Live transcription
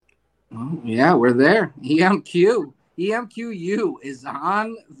Oh, yeah, we're there. EMQU is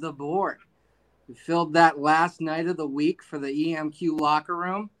on the board. We filled that last night of the week for the EMQ locker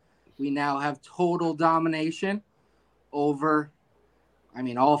room. We now have total domination over, I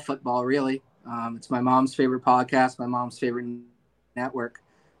mean, all football, really. It's my mom's favorite podcast, my mom's favorite network.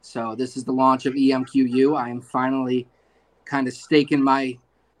 So this is the launch of EMQU. I am finally kind of staking my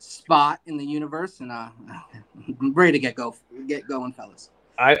spot in the universe, and I'm ready to get going, fellas.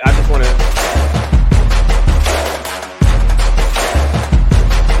 I just want to.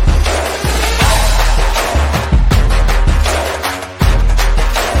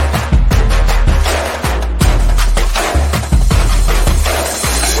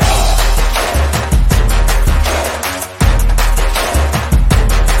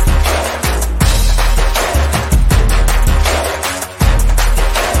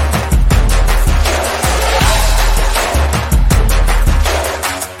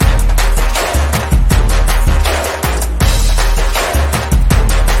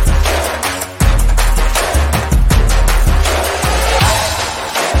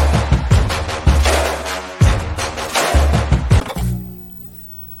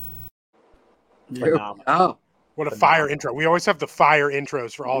 Phenomenal. Oh, what a fire intro. We always have the fire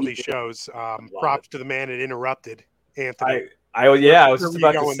intros for all these shows. Props to the man that interrupted, Anthony. I was just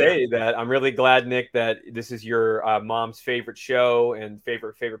about to say that I'm really glad, Nick, that this is your mom's favorite show and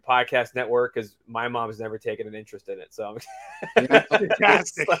favorite podcast network, because my mom has never taken an interest in it. So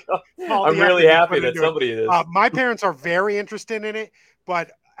fantastic. I'm really happy that somebody is. My parents are very interested in it,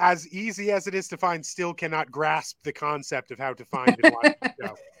 but as easy as it is to find, still cannot grasp the concept of how to find and watch the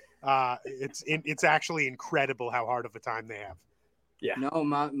show. It's actually incredible how hard of a time they have. Yeah. No,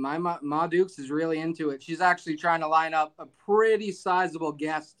 my Ma Dukes is really into it. She's actually trying to line up a pretty sizable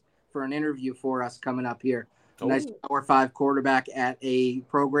guest for an interview for us coming up here. A nice Power 5 quarterback at a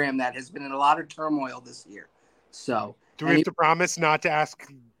program that has been in a lot of turmoil this year. So, do we have to promise not to ask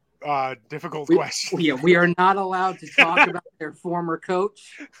difficult questions? Yeah, we are not allowed to talk about their former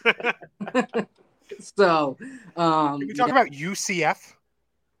coach. So, can we talk about UCF?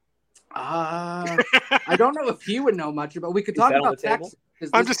 I don't know if he would know much about. We could talk about Texas.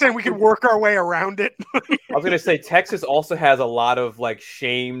 I'm just saying we could work our way around it. I was going to say Texas also has a lot of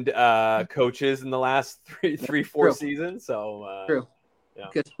shamed coaches in the last three, 4 seasons. So true.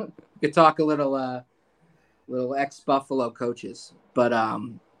 Yeah. Could talk a little ex-Buffalo coaches, but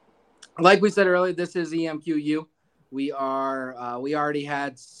like we said earlier, this is EMQU. We already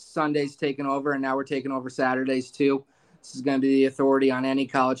had Sundays taken over, and now we're taking over Saturdays too. This is going to be the authority on any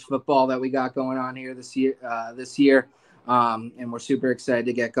college football that we got going on here this year. And we're super excited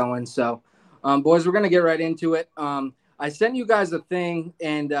to get going. So, boys, we're going to get right into it. I sent you guys a thing,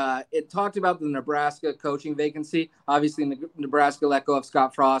 and it talked about the Nebraska coaching vacancy. Obviously, Nebraska let go of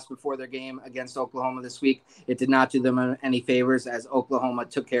Scott Frost before their game against Oklahoma this week. It did not do them any favors, as Oklahoma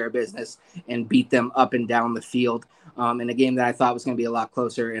took care of business and beat them up and down the field in a game that I thought was going to be a lot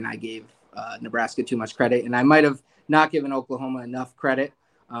closer, and I gave Nebraska too much credit. And I might have not given Oklahoma enough credit.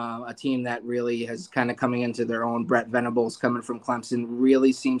 A team that really has kind of coming into their own. Brett Venables coming from Clemson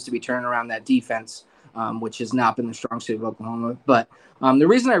really seems to be turning around that defense, which has not been the strong suit of Oklahoma. But the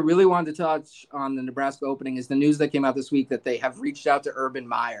reason I really wanted to touch on the Nebraska opening is the news that came out this week that they have reached out to Urban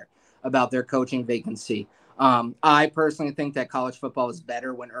Meyer about their coaching vacancy. I personally think that college football is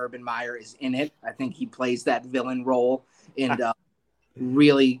better when Urban Meyer is in it. I think he plays that villain role and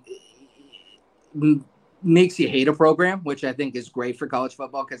really makes you hate a program, which I think is great for college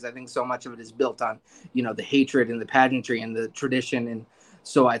football, because I think so much of it is built on, the hatred and the pageantry and the tradition. And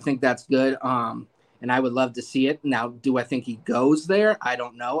so I think that's good. And I would love to see it. Now, do I think he goes there? I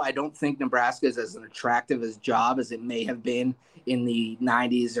don't know. I don't think Nebraska is as an attractive job as it may have been in the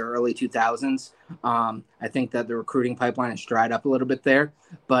 90s or early 2000s. I think that the recruiting pipeline has dried up a little bit there.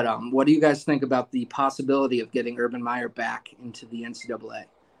 But what do you guys think about the possibility of getting Urban Meyer back into the NCAA?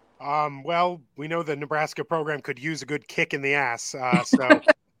 Well, we know the Nebraska program could use a good kick in the ass, so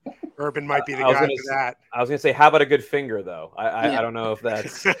Urban might be the guy for that. I was going to say, how about a good finger, though? I don't know if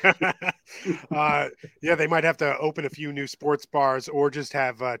that's... they might have to open a few new sports bars or just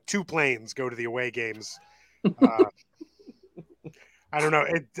have 2 planes go to the away games. I don't know.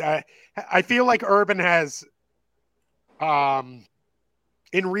 I feel like Urban has, in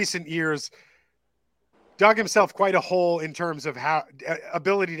recent years, dug himself quite a hole in terms of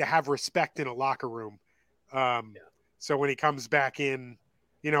ability to have respect in a locker room. So when he comes back in,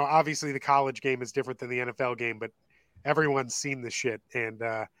 obviously the college game is different than the NFL game, but everyone's seen this shit. And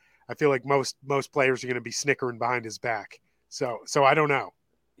I feel like most players are going to be snickering behind his back. So I don't know.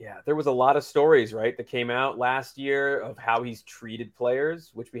 Yeah, there was a lot of stories, right, that came out last year of how he's treated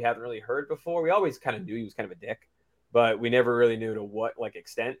players, which we haven't really heard before. We always kind of knew he was kind of a dick, but we never really knew to what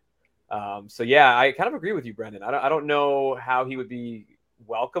extent. So yeah, I kind of agree with you, Brendan. I don't know how he would be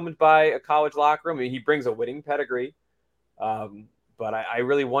welcomed by a college locker room. I mean, he brings a winning pedigree, but I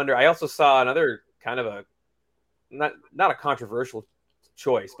really wonder. I also saw another kind of a not a controversial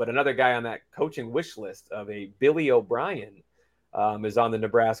choice, but another guy on that coaching wish list of a Billy O'Brien is on the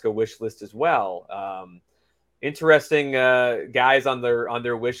Nebraska wish list as well. Interesting guys on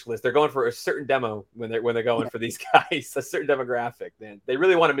their wish list. They're going for a certain demo when they're going for these guys, a certain demographic. Man, they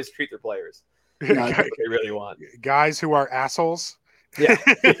really want to mistreat their players. That's what they really want. Guys who are assholes. Yeah.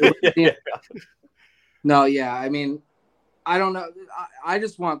 Yeah. No, yeah. I mean, I don't know. I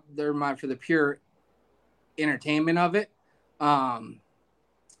just want their mind for the pure entertainment of it.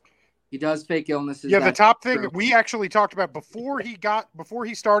 He does fake illnesses. Yeah, the top thing we actually talked about before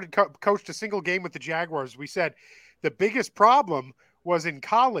he started coached a single game with the Jaguars, we said the biggest problem was in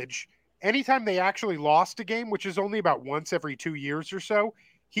college. Anytime they actually lost a game, which is only about once every 2 years or so,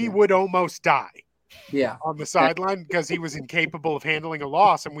 he would almost die. Yeah, on the sideline because he was incapable of handling a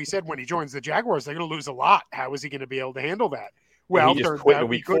loss. And we said when he joins the Jaguars, they're going to lose a lot. How is he going to be able to handle that? Well, he just quit in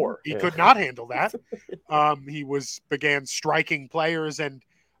week 4. He could not handle that. He began striking players and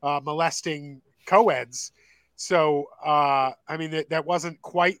molesting co-eds. So, I mean, that wasn't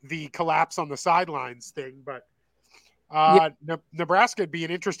quite the collapse on the sidelines thing, but Nebraska would be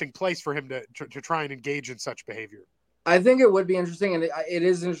an interesting place for him to try and engage in such behavior. I think it would be interesting, and it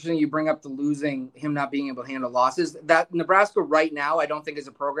is interesting you bring up the losing, him not being able to handle losses. That Nebraska right now, I don't think is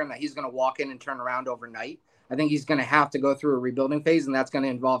a program that he's going to walk in and turn around overnight. I think he's going to have to go through a rebuilding phase, and that's going to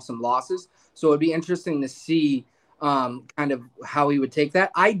involve some losses. So it'd be interesting to see kind of how he would take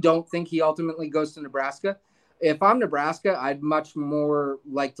that. I don't think he ultimately goes to Nebraska. If I'm Nebraska, I'd much more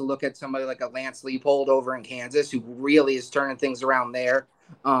like to look at somebody like a Lance Leipold over in Kansas, who really is turning things around there.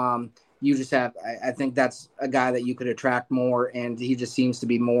 You just have, I think that's a guy that you could attract more, and he just seems to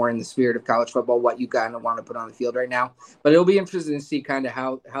be more in the spirit of college football, what you kind of want to put on the field right now. But it'll be interesting to see kind of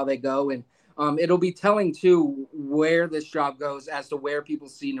how they go, and it'll be telling too where this job goes as to where people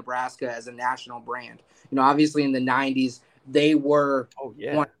see Nebraska as a national brand. You know, obviously in the 90s, they were one of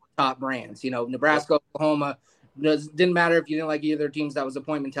the top brands. You know, Nebraska, Oklahoma, didn't matter if you didn't like either teams. That was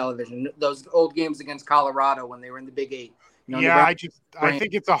appointment television. Those old games against Colorado when they were in the Big 8. You know, I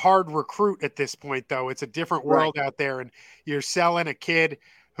think it's a hard recruit at this point, though. It's a different world out there, and you're selling a kid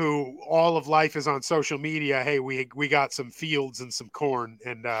who all of life is on social media. Hey, we got some fields and some corn,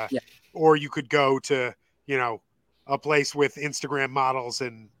 and or you could go to a place with Instagram models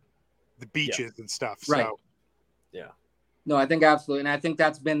and the beaches and stuff. Right. So, yeah. No, I think absolutely. And I think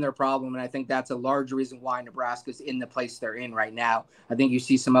that's been their problem. And I think that's a large reason why Nebraska's in the place they're in right now. I think you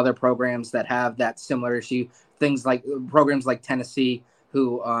see some other programs that have that similar issue. Things like programs like Tennessee,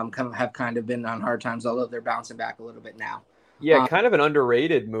 who have kind of been on hard times, although they're bouncing back a little bit now. Yeah, kind of an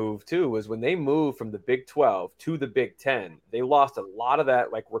underrated move, too, was when they moved from the Big 12 to the Big 10, they lost a lot of that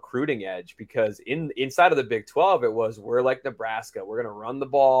recruiting edge because inside of the Big 12, it was, we're like Nebraska. We're going to run the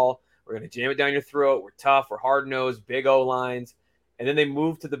ball. We're going to jam it down your throat. We're tough. We're hard-nosed, big O-lines. And then they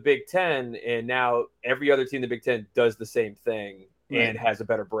moved to the Big 10, and now every other team in the Big 10 does the same thing and has a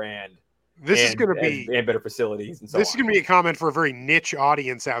better brand. This is going to be and better facilities and so this is going to be a comment for a very niche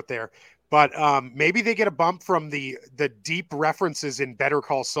audience out there, but maybe they get a bump from the deep references in Better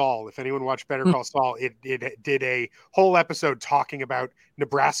Call Saul. If anyone watched Better Call Saul, it did a whole episode talking about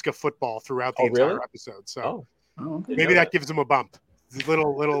Nebraska football throughout the entire episode. So maybe that gives them a bump.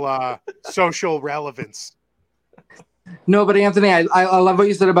 Little social relevance. No, but Anthony, I love what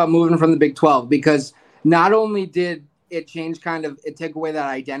you said about moving from the Big 12, because not only did it change it take away that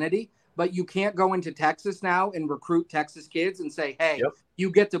identity, but you can't go into Texas now and recruit Texas kids and say, hey, you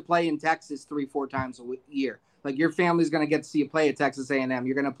get to play in Texas 3-4 times a year. Like, your family's going to get to see you play at Texas A&M.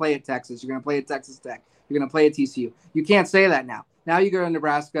 You're going to play at Texas. You're going to play at Texas Tech. You're going to play at TCU. You can't say that now. Now you go to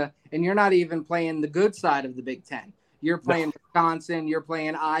Nebraska, and you're not even playing the good side of the Big Ten. You're playing Wisconsin. You're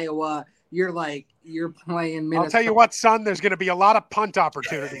playing Iowa. You're playing Minnesota. I'll tell you what, son, there's going to be a lot of punt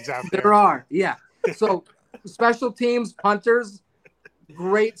opportunities out there. There are, yeah. So special teams, punters,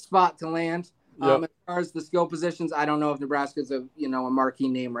 great spot to land. As far as the skill positions, I don't know if Nebraska's a marquee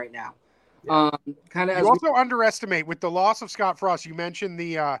name right now. You also underestimate with the loss of Scott Frost. You mentioned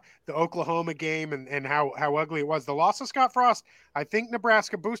the Oklahoma game and how ugly it was. The loss of Scott Frost, I think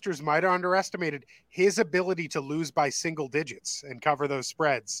Nebraska boosters might have underestimated his ability to lose by single digits and cover those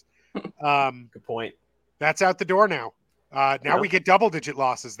spreads. Good point. That's out the door now. We get double-digit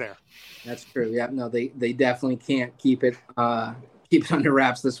losses there. That's true. Yeah, no, they definitely can't keep it keep it under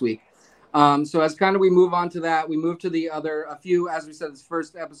wraps this week. So as kind of we move on to that, we move to a few, as we said, this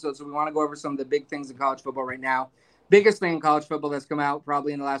first episode. So we want to go over some of the big things in college football right now. Biggest thing in college football that's come out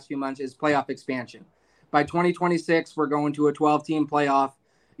probably in the last few months is playoff expansion. By 2026, we're going to a 12-team playoff.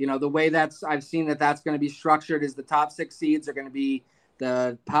 You know, the way I've seen that's going to be structured is the top 6 seeds are going to be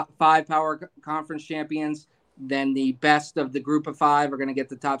the 5 power conference champions. Then the best of the group of 5 are going to get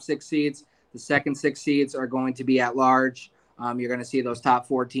the top 6 seeds. The second 6 seeds are going to be at large. You're going to see those top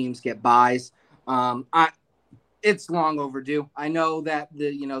 4 teams get buys. It's long overdue. I know that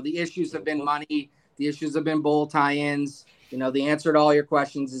the issues have been money. The issues have been bowl tie-ins. The answer to all your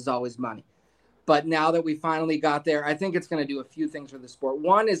questions is always money. But now that we finally got there, I think it's going to do a few things for the sport.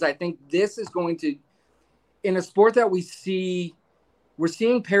 One is I think this is going to, in a sport that we're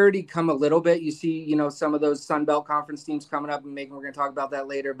seeing parity come a little bit. You see, some of those Sun Belt Conference teams coming up and we're going to talk about that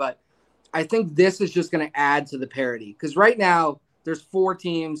later. But I think this is just going to add to the parity because right now there's 4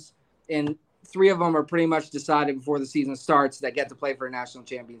 teams and 3 of them are pretty much decided before the season starts that get to play for a national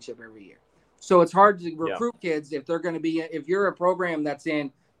championship every year. So it's hard to recruit kids if you're a program that's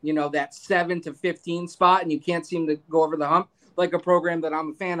in, that 7 to 15 spot and you can't seem to go over the hump, like a program that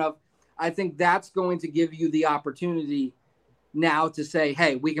I'm a fan of. I think that's going to give you the opportunity now to say,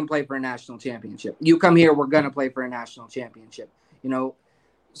 hey, we can play for a national championship. You come here, we're going to play for a national championship.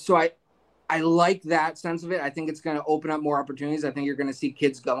 So I like that sense of it. I think it's going to open up more opportunities. I think you're going to see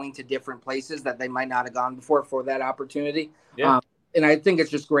kids going to different places that they might not have gone before for that opportunity. Yeah. And I think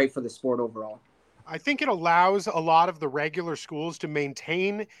it's just great for the sport overall. I think it allows a lot of the regular schools to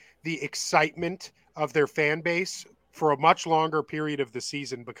maintain the excitement of their fan base for a much longer period of the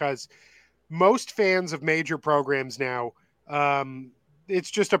season because most fans of major programs now,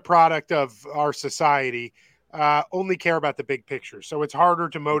 it's just a product of our society, only care about the big picture. So it's harder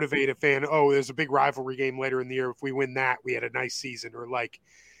to motivate a fan. Oh, there's a big rivalry game later in the year. If we win that, we had a nice season. Or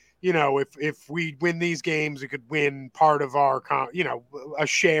if we win these games, we could win part of our, a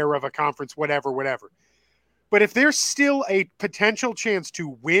share of a conference, whatever. But if there's still a potential chance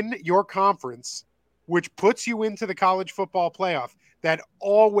to win your conference, which puts you into the college football playoff, that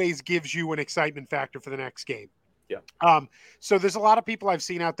always gives you an excitement factor for the next game. Yeah. So there's a lot of people I've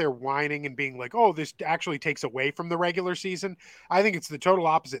seen out there whining and being like, oh, this actually takes away from the regular season. I think it's the total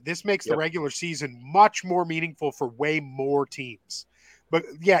opposite. This makes the regular season much more meaningful for way more teams. But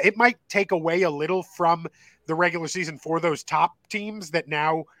yeah, it might take away a little from the regular season for those top teams that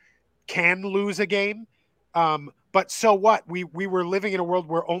now can lose a game. But so what? We were living in a world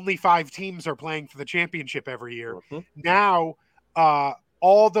where only 5 teams are playing for the championship every year. Mm-hmm. Now,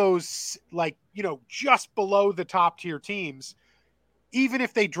 all those just below the top tier teams, even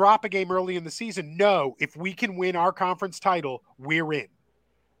if they drop a game early in the season, if we can win our conference title, we're in.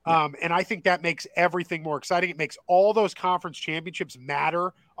 And I think that makes everything more exciting. It makes all those conference championships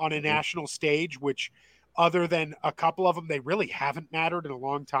matter on a national stage, which other than a couple of them, they really haven't mattered in a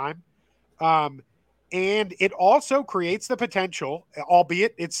long time. And it also creates the potential,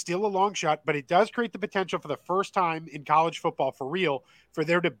 albeit it's still a long shot, but it does create the potential for the first time in college football for real, for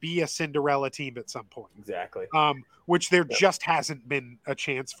there to be a Cinderella team at some point. Exactly. Which there just hasn't been a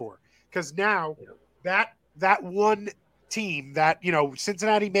chance for. Because now that one team that,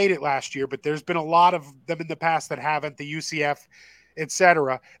 Cincinnati made it last year, but there's been a lot of them in the past that haven't, the UCF, et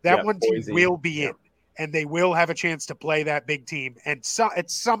cetera. That one team will be in, and they will have a chance to play that big team. And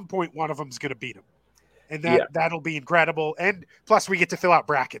at some point, one of them is going to beat them. And that'll be incredible. And plus, we get to fill out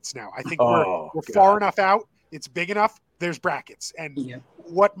brackets now. I think we're far enough out. It's big enough. There's brackets. And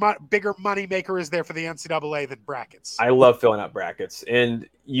what bigger money maker is there for the NCAA than brackets? I love filling out brackets. And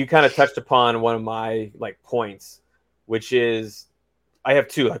you kind of touched upon one of my points, which is I have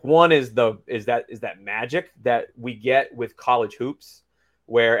 2. One is that magic that we get with college hoops,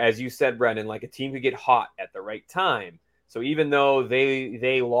 where, as you said, Brendan, a team could get hot at the right time. So even though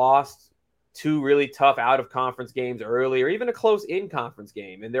they lost 2 really tough out-of-conference games early, or even a close in-conference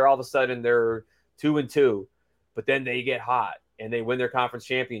game, and they're all of a sudden they're 2-2, but then they get hot and they win their conference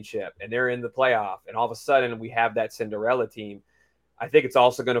championship and they're in the playoff, and all of a sudden we have that Cinderella team. I think it's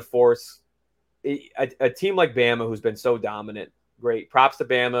also going to force a team like Bama, who's been so dominant. Great props to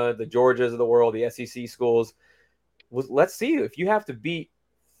Bama, the Georgias of the world, the SEC schools. Let's see if you have to beat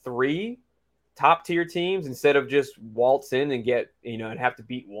 3 top-tier teams instead of just waltz in and get and have to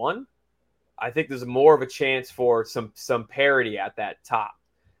beat 1. I think there's more of a chance for some parity at that top.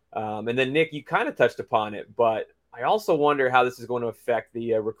 And then, Nick, you kind of touched upon it, but I also wonder how this is going to affect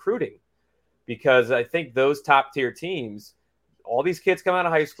the recruiting, because I think those top-tier teams, all these kids come out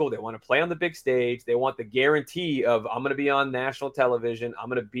of high school, they want to play on the big stage. They want the guarantee of, I'm going to be on national television. I'm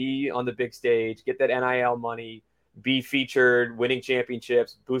going to be on the big stage, get that NIL money, be featured, winning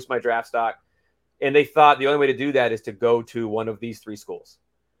championships, boost my draft stock. And they thought the only way to do that is to go to one of these 3 schools.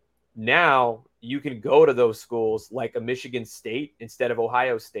 Now you can go to those schools like a Michigan State instead of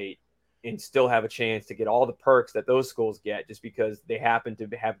Ohio State and still have a chance to get all the perks that those schools get just because they happen to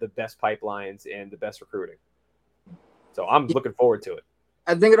have the best pipelines and the best recruiting. So I'm looking forward to it.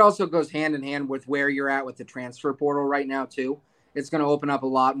 I think it also goes hand in hand with where you're at with the transfer portal right now too. It's going to open up a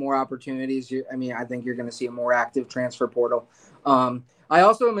lot more opportunities. I think you're going to see a more active transfer portal. I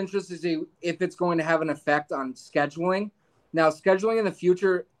also am interested to see if it's going to have an effect on scheduling. Now, scheduling in the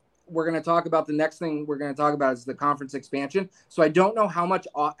future, we're going to talk about the next thing we're going to talk about is the conference expansion. So I don't know how much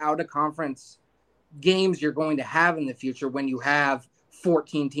out-of-conference games you're going to have in the future when you have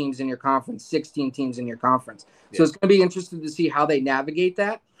 14 teams in your conference, 16 teams in your conference. Yeah. So it's going to be interesting to see how they navigate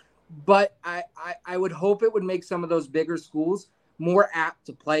that. But I would hope it would make some of those bigger schools more apt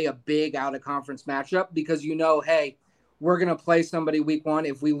to play a big out-of-conference matchup because hey, we're going to play somebody week 1.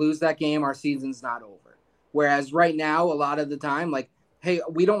 If we lose that game, our season's not over. Whereas right now, a lot of the time, hey,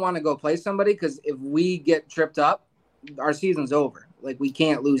 we don't want to go play somebody because if we get tripped up, our season's over. We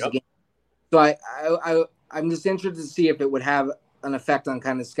can't lose a game. So I'm just interested to see if it would have an effect on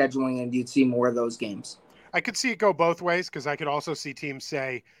kind of scheduling and you'd see more of those games. I could see it go both ways because I could also see teams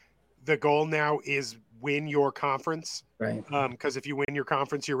say the goal now is win your conference. Right. Because if you win your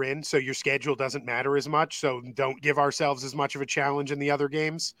conference, you're in. So your schedule doesn't matter as much. So don't give ourselves as much of a challenge in the other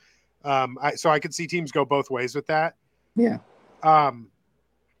games. So I could see teams go both ways with that. Yeah.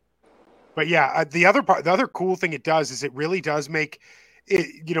 But yeah, the other cool thing it does is it really does make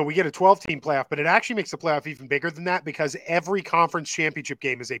it, we get a 12-team playoff, but it actually makes the playoff even bigger than that because every conference championship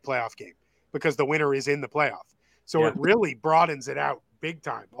game is a playoff game because the winner is in the playoff. So It really broadens it out big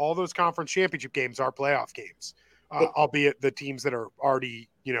time. All those conference championship games are playoff games, albeit the teams that are already,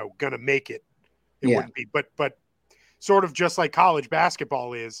 going to make it, wouldn't be, but sort of just like college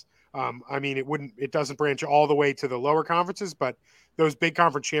basketball is. It doesn't branch all the way to the lower conferences, but those big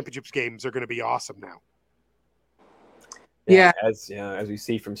conference championships games are going to be awesome now. Yeah. As we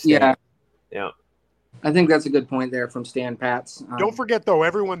see from Stan. Yeah. I think that's a good point there from Stan Pats. Don't forget though,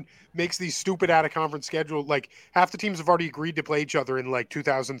 everyone makes these stupid out of conference schedule. Half the teams have already agreed to play each other in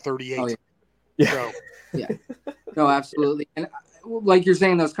 2038. Oh, yeah. So. Yeah. No, absolutely. And like you're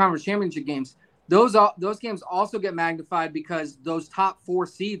saying, those conference championship games, those games also get magnified because those top 4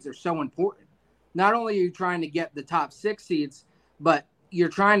 seeds are so important. Not only are you trying to get the top 6 seeds, but you're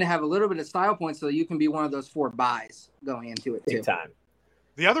trying to have a little bit of style points so that you can be one of those 4 buys going into it too. Big time.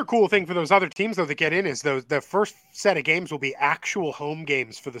 The other cool thing for those other teams though that get in is the first set of games will be actual home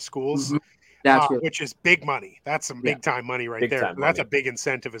games for the schools, mm-hmm. That's which is big money. That's some big time money right there. That's a big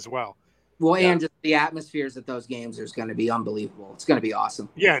incentive as well. Well, and just the atmospheres at those games is going to be unbelievable. It's going to be awesome.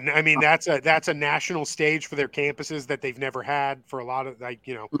 Yeah, that's a national stage for their campuses that they've never had for a lot of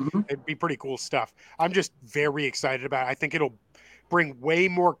mm-hmm. It'd be pretty cool stuff. I'm just very excited about it. I think it'll bring way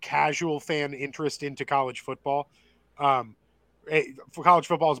more casual fan interest into college football. College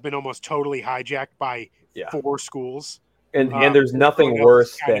football has been almost totally hijacked by 4 schools. And there's nothing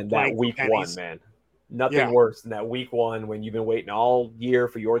worse than that week 1, man. Nothing worse than that week 1 when you've been waiting all year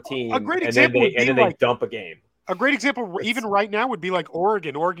for your team. A great example and then they dump a game. A great example, even right now, would be like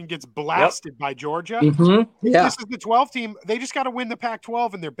Oregon. Oregon gets blasted by Georgia. Mm-hmm. Yeah. This is the 12 team. They just got to win the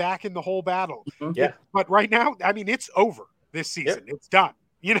Pac-12, and they're back in the whole battle. Mm-hmm. Yeah. But right now, it's over this season. Yep. It's done.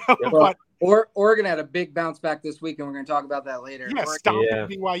 Well, Oregon had a big bounce back this week, and we're going to talk about that later. Yeah, stomping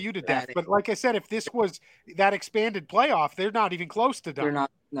BYU to death. But like I said, if this was that expanded playoff, they're not even close to done. They're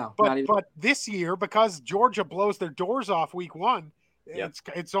not. No. But this year, because Georgia blows their doors off week 1,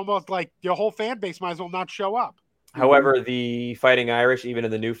 it's almost like your whole fan base might as well not show up. However, the Fighting Irish, even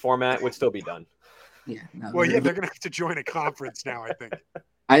in the new format, would still be done. Yeah. No, they're going to have to join a conference now, I think.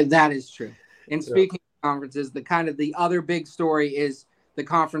 That is true. And speaking of conferences, the other big story is the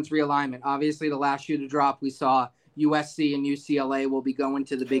conference realignment. Obviously, the last shoe to drop, we saw USC and UCLA will be going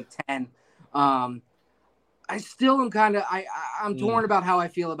to the Big Ten. I still am I'm torn about how I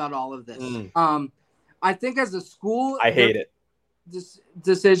feel about all of this. I think as a school, I hate it.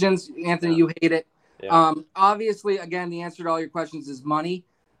 Decisions, Anthony, you hate it. Yeah. Obviously, again, the answer to all your questions is money.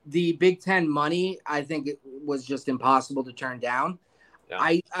 The Big Ten money, I think it was just impossible to turn down. Yeah.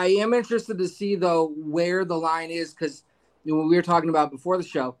 I am interested to see, though, where the line is because when we were talking about before the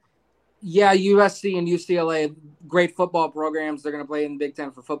show, USC and UCLA, great football programs. They're going to play in the Big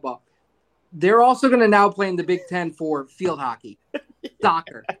Ten for football. They're also going to now play in the Big Ten for field hockey,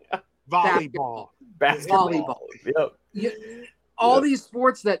 soccer, volleyball, basketball. Yep. All these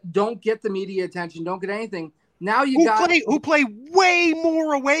sports that don't get the media attention, don't get anything. Now who play way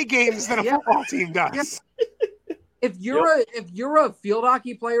more away games than a football team does. if you're a field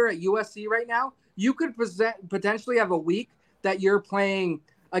hockey player at USC right now, you could potentially have a week that you're playing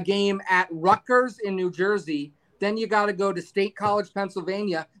a game at Rutgers in New Jersey. Then you got to go to State College,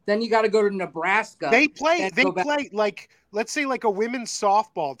 Pennsylvania. Then you got to go to Nebraska. They play like, let's say like a women's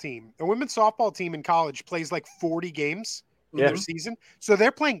softball team. A women's softball team in college plays like 40 games in their season. So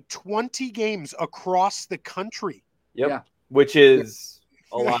they're playing 20 games across the country. Yep. Yeah. Which is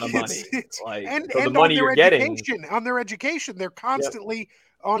a lot of money. And the on money their you're getting on their education, they're constantly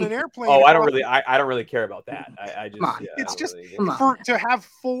on an airplane. Oh, I don't really care about that. I just it's just really, to have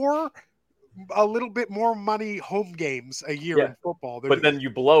 4 a little bit more money home games a year in football. But then you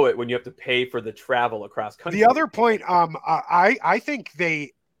blow it when you have to pay for the travel across country. The other point, I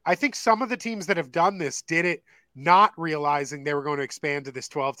think some of the teams that have done this did it not realizing they were going to expand to this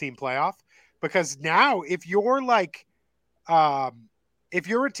 12-team playoff, because now if you're like if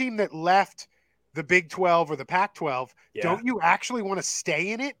you're a team that left the Big 12 or the Pac-12, don't you actually want to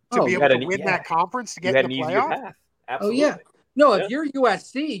stay in it to be able to win that conference to get in the playoff? Absolutely. Oh, yeah. No, if you're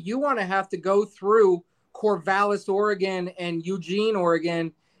USC, you want to have to go through Corvallis, Oregon, and Eugene,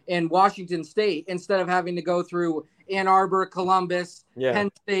 Oregon, and Washington State instead of having to go through Ann Arbor, Columbus, Penn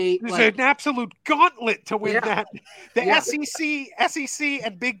State. It's an absolute gauntlet to win that. The SEC,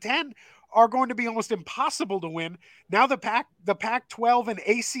 and Big Ten are going to be almost impossible to win. Now the Pac-12 and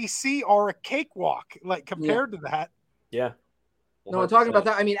ACC are a cakewalk, like compared to that. Yeah. 100%. No, I'm talking about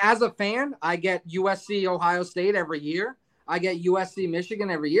that. I mean, as a fan, I get USC, Ohio State every year. I get USC, Michigan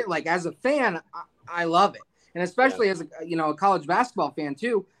every year. Like, as a fan, I love it. And especially as a college basketball fan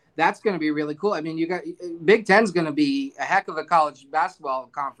too, that's going to be really cool. I mean, you got Big Ten's going to be a heck of a college basketball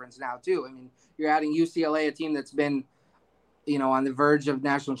conference now too. I mean, you're adding UCLA, a team that's been, on the verge of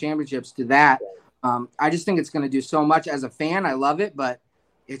national championships, to that. I just think it's going to do so much. As a fan, I love it, but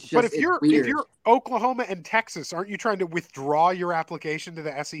it's just. But if you're Oklahoma and Texas, aren't you trying to withdraw your application to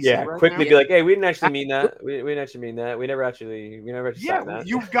the SEC? Yeah, right quickly now? be like, hey, we didn't actually mean that. We didn't actually mean that. We never actually signed that.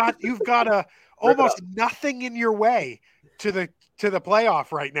 you've got a almost nothing in your way to the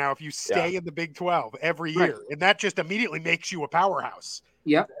playoff right now if you stay in the Big 12 every year, and that just immediately makes you a powerhouse.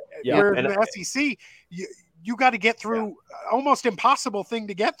 Yep. Where in the SEC, you got to get through almost impossible thing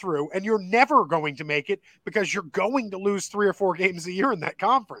to get through, and you're never going to make it because you're going to lose 3 or 4 games a year in that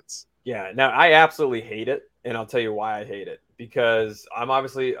conference. Yeah, now I absolutely hate it, and I'll tell you why I hate it. Because I'm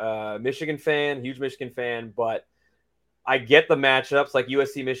obviously a Michigan fan, huge Michigan fan, but I get the matchups, like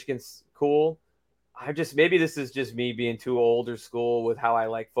USC Michigan's cool. Maybe this is just me being too older school with how I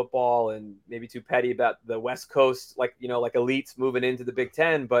like football, and maybe too petty about the West Coast, like elites moving into the Big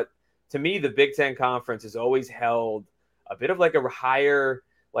Ten. But to me, the Big Ten Conference has always held a bit of like a higher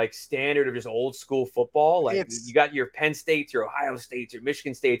standard of just old school football. Like you got your Penn States, your Ohio States, your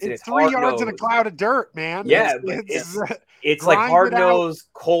Michigan States, and it's 3 yards in a cloud of dirt, man. Yeah, it's like hard nosed,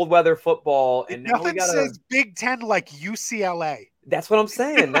 cold weather football, and now nothing says Big Ten like UCLA. That's what I'm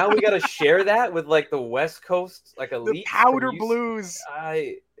saying. Now we got to share that with like the West Coast, like elite the powder blues.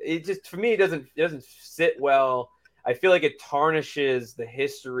 It just, for me, it doesn't sit well. I feel like it tarnishes the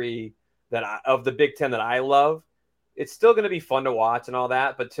history of the Big Ten that I love. It's still going to be fun to watch and all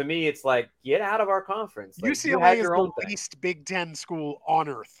that, but to me, it's like, get out of our conference. Like, UCLA is the least Big Ten school on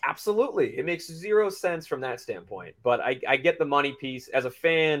earth. Absolutely. It makes zero sense from that standpoint, but I get the money piece. As a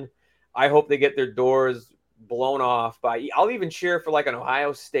fan, I hope they get their doors blown off I'll even cheer for like an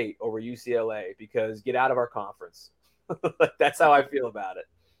Ohio State over UCLA, because get out of our conference. That's how I feel about it.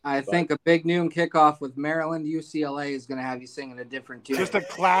 I think a big noon kickoff with Maryland UCLA is going to have you singing a different tune. Just a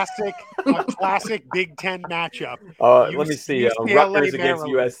classic Big Ten matchup. Let me see. Rutgers against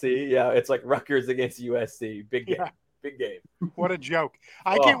USC. Yeah, it's like Rutgers against USC. Big game. Yeah. Big game. What a joke.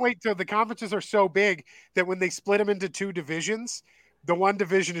 I can't wait till the conferences are so big that when they split them into 2 divisions, the one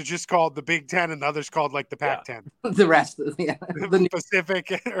division is just called the Big Ten and the other's called like the Pac-10. The rest of the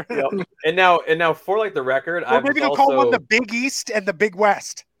Pacific. Yep. And now for like the record, maybe they'll call one the Big East and the Big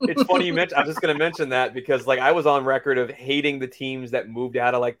West. It's funny you mentioned. I'm just going to mention that because like I was on record of hating the teams that moved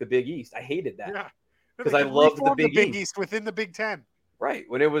out of like the Big East. I hated that because I loved the Big East within the Big Ten. Right,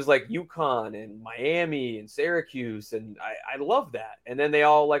 when it was like UConn and Miami and Syracuse, and I love that. And then they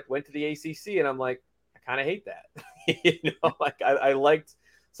all like went to the ACC, and I'm like, I kind of hate that. I liked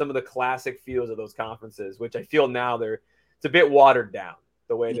some of the classic feels of those conferences, which I feel now it's a bit watered down,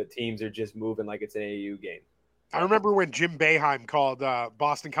 the way the teams are just moving like it's an AAU game. I remember when Jim Boeheim called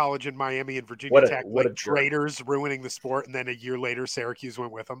Boston College and Miami and Virginia Tech like traitors ruining the sport, and then a year later Syracuse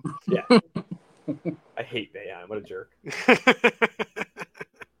went with them. Yeah. I hate Boeheim. What a jerk.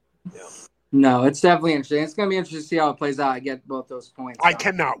 No, it's definitely interesting. It's going to be interesting to see how it plays out. I get both those points. I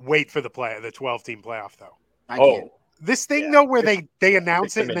cannot wait for the 12-team playoff, though. I can't. This thing though, where they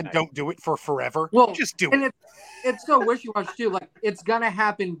announce it and then don't do it for forever. Well, just do and it. It's so wishy-washy too. Like it's gonna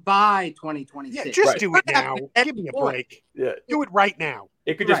happen by 2026. Yeah, just do it now. Give me a break. Yeah, do it right now.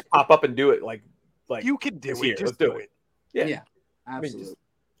 It could just pop up and do it like you can do it. Here, just let's do it. Yeah, absolutely.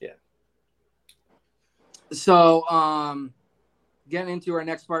 Yeah. So, getting into our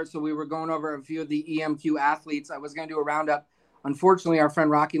next part. So we were going over a few of the EMQ athletes. I was going to do a roundup. Unfortunately, our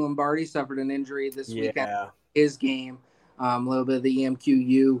friend Rocky Lombardi suffered an injury this weekend. His game, a little bit of the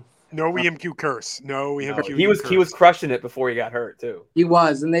EMQU. No EMQ curse. No EMQ. No, he was crushing it before he got hurt too. He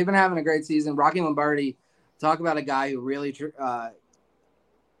was, and they've been having a great season. Rocky Lombardi, talk about a guy who really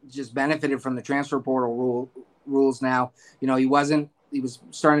just benefited from the transfer portal rules. Now, he was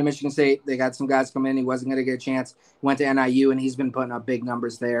starting at Michigan State. They got some guys come in. He wasn't going to get a chance. He went to NIU, and he's been putting up big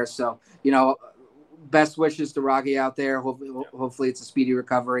numbers there. So, best wishes to Rocky out there. Hopefully it's a speedy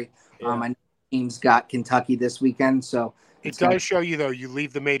recovery. Yeah. I know team's got Kentucky this weekend, so it does show you though. You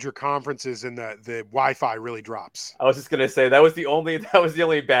leave the major conferences and the Wi-Fi really drops. I was just gonna say that was the only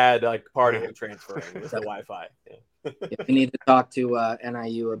bad part of him transferring was the Wi-Fi. Yeah, we need to talk to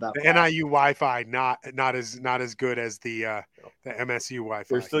NIU about the NIU Wi-Fi. Not as good as the MSU Wi-Fi.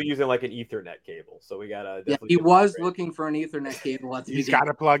 They're still using like an Ethernet cable, so we gotta. Yeah, he was looking for an Ethernet cable at the He's got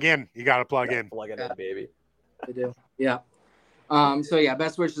to plug in. You got to plug in. Plug it in, baby. I do. Yeah. So yeah,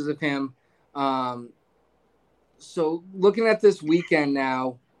 best wishes of him. So looking at this weekend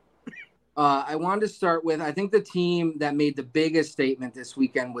now, I wanted to start with, I think the team that made the biggest statement this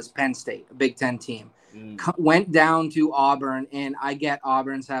weekend was Penn State, a Big Ten team. Went down to Auburn, and I get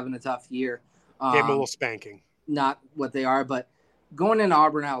Auburn's having a tough year. Gave him a little spanking. Not what they are, but going into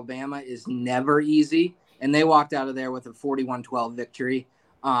Auburn, Alabama is never easy, and they walked out of there with a 41-12 victory.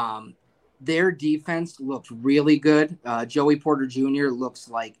 Their defense looked really good. Joey Porter Jr. looks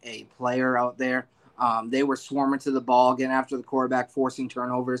like a player out there. They were swarming to the ball, getting after the quarterback, forcing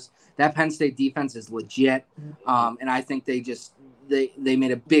turnovers. That Penn State defense is legit, and I think they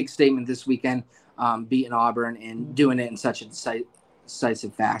made a big statement this weekend, beating Auburn and doing it in such a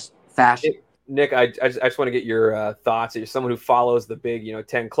decisive fashion. Nick, I just want to get your thoughts. You're someone who follows the Big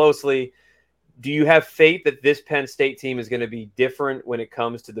 10 closely. Do you have faith that this Penn State team is going to be different when it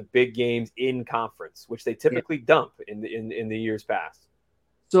comes to the big games in conference, which they typically dump in the years past?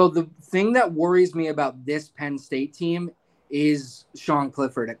 So the thing that worries me about this Penn State team is Sean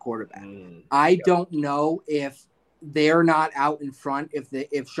Clifford at quarterback. I don't know if they're not out in front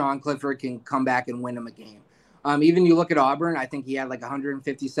if Sean Clifford can come back and win them a game. Even you look at Auburn, I think he had like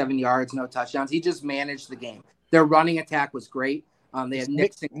 157 yards, no touchdowns. He just managed the game. Their running attack was great. They had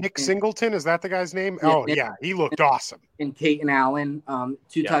Nick Singleton. Is that the guy's name? Yeah, he looked awesome. And Peyton Allen,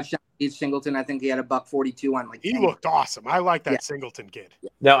 two touchdowns. Each. Singleton, I think he had a $142 on He looked awesome. I like that Singleton kid.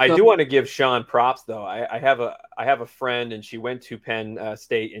 Now I do want to give Sean props though. I have a friend and she went to Penn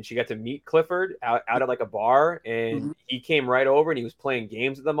State and she got to meet Clifford out at like a bar and he came right over and he was playing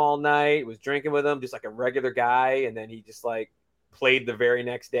games with them all night. Was drinking with them just like a regular guy, and then he just like played the very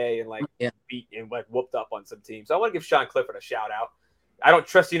next day and like beat and like whooped up on some teams. So I want to give Sean Clifford a shout out. I don't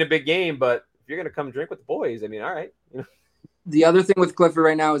trust you in a big game, but if you're gonna come drink with the boys, I mean, all right. The other thing with Clifford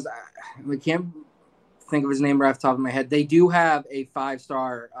right now is I can't think of his name right off the top of my head. They do have a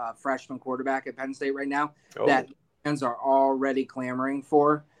 5-star freshman quarterback at Penn State right now that fans are already clamoring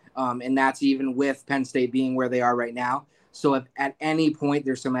for, and that's even with Penn State being where they are right now. So if at any point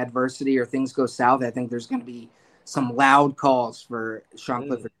there's some adversity or things go south, I think there's going to be some loud calls for Sean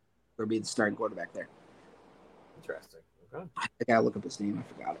Clifford to be the starting quarterback there. Interesting. Okay. I got to look up his name.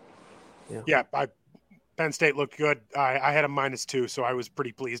 I forgot it. Yeah, Penn State looked good. I had a -2, so I was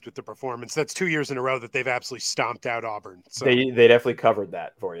pretty pleased with the performance. That's 2 years in a row that they've absolutely stomped out Auburn. So they definitely covered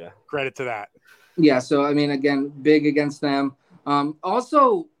that for you. Credit to that. Yeah, so, I mean, again, big against them.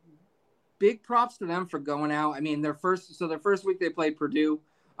 Also, big props to them for going out. I mean, their first week they played Purdue,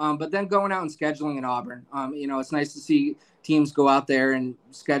 but then going out and scheduling in Auburn. It's nice to see teams go out there and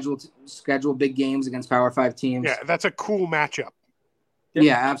schedule big games against Power 5 teams. Yeah, that's a cool matchup.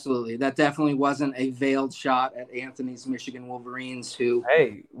 Yeah, absolutely. That definitely wasn't a veiled shot at Anthony's Michigan Wolverines, who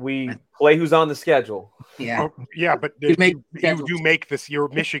we play who's on the schedule. Yeah. But you do make this your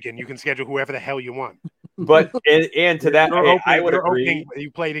Michigan. You can schedule whoever the hell you want. But and to that, I would agree.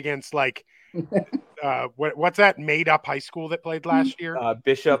 You played against like what's that made up high school that played last year?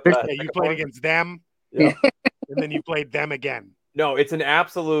 Bishop. You played against them, and then you played them again. No, it's an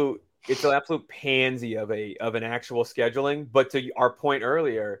absolute pansy of an actual scheduling. But to our point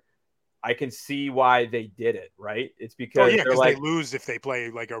earlier, I can see why they did it. Right? It's because they lose if they play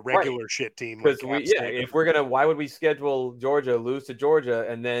like a regular shit team. Because why would we schedule Georgia, lose to Georgia,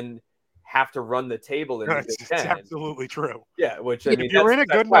 and then have to run the table in the Big It's Ten. absolutely true. Yeah, which I mean, If you're in a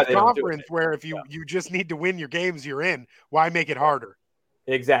good enough they don't do conference where if you just need to win your games you're in, why make it harder?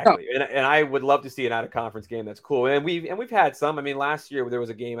 Exactly, and I would love to see an out of conference game. That's cool, and we've had some. I mean, last year there was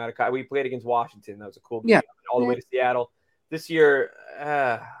a game out of we played against Washington. That was a cool game, all the way to Seattle. This year,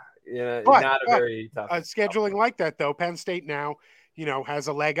 not a very tough. Scheduling like that though, Penn State now, has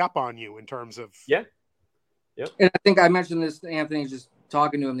a leg up on you in terms of Yep. And I think I mentioned this to Anthony just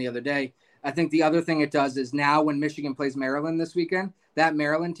talking to him the other day. I think the other thing it does is now when Michigan plays Maryland this weekend, that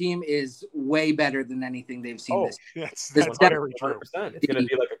Maryland team is way better than anything they've seen this year. That's very true. 100%. It's going to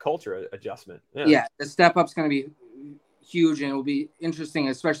be like a culture adjustment. Yeah, the step up's going to be huge, and it will be interesting,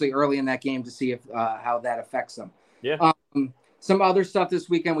 especially early in that game, to see how that affects them. Yeah. Some other stuff this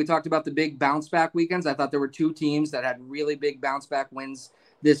weekend, we talked about the big bounce back weekends. I thought there were two teams that had really big bounce back wins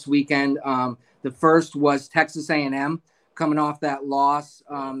this weekend. The first was Texas A&M coming off that loss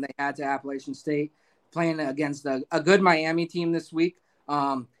they had to Appalachian State, playing against a good Miami team this week.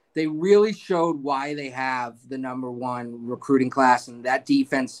 They really showed why they have the #1 recruiting class, and that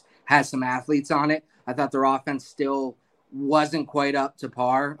defense has some athletes on it. I thought their offense still wasn't quite up to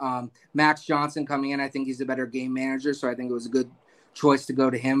par. Max Johnson coming in, I think he's a better game manager, so I think it was a good choice to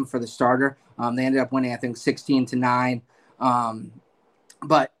go to him for the starter. They ended up winning, I think, 16-9.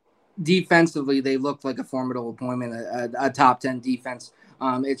 But defensively, they looked like a formidable opponent, a top 10 defense.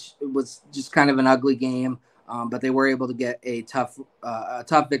 It was just kind of an ugly game, but they were able to get a tough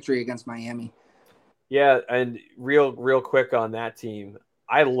victory against Miami. Yeah, and real quick on that team,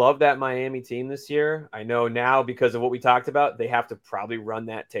 I love that Miami team this year. I know now because of what we talked about, they have to probably run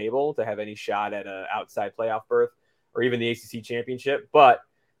that table to have any shot at an outside playoff berth or even the ACC championship. But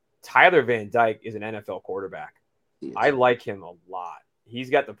Tyler Van Dyke is an NFL quarterback. I like him a lot. He's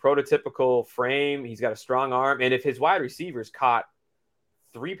got the prototypical frame. He's got a strong arm. And if his wide receivers caught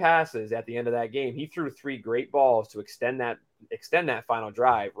 3 passes at the end of that game, he threw 3 great balls to extend that final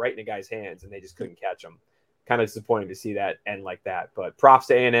drive right in the guy's hands, and they just couldn't catch him. Kind of disappointing to see that end like that. But props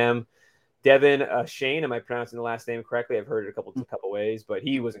to A&M. Devin Shane, am I pronouncing the last name correctly? I've heard it a couple ways, but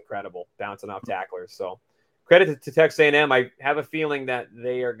he was incredible bouncing off tacklers. So credit to Texas A&M. I have a feeling that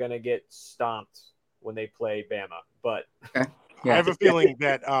they are going to get stomped when they play Bama. But I have a feeling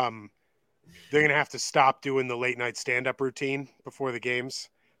that they're going to have to stop doing the late night stand-up routine before the games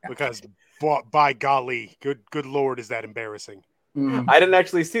because, by golly, good Lord, is that embarrassing. Mm-hmm. I didn't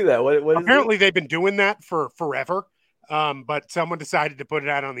actually see that. What Apparently, they've been doing that for forever, but someone decided to put it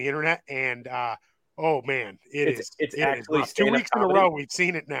out on the internet, and oh man, it's actually 2 weeks in a row. We've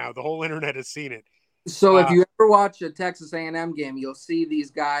seen it now. The whole internet has seen it. So if you ever watch a Texas A&M game, you'll see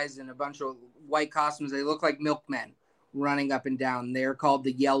these guys in a bunch of white costumes. They look like milkmen running up and down. They're called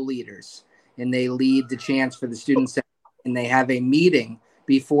the Yell Leaders, and they lead the chants for the students. And they have a meeting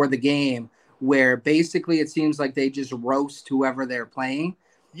before the game where basically it seems like they just roast whoever they're playing.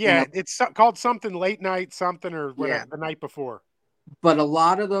 Yeah, it's called something late night something or whatever, the night before. But a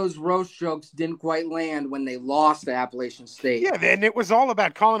lot of those roast jokes didn't quite land when they lost to Appalachian State. Yeah, and it was all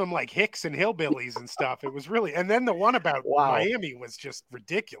about calling them like hicks and hillbillies and stuff. It was really, and then the one about Miami was just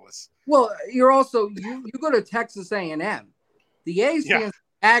ridiculous. Well, you're also you go to Texas A&M, the A stands for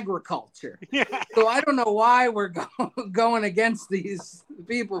agriculture. Yeah. So I don't know why we're going against these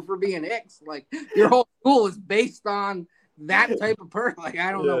people for being hicks. Like your whole school is based on that type of person. Like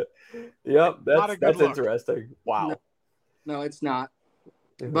I don't know. Yep, that's interesting. Wow. No, it's not.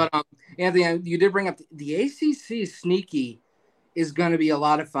 Mm-hmm. But Anthony, you did bring up the ACC sneaky is going to be a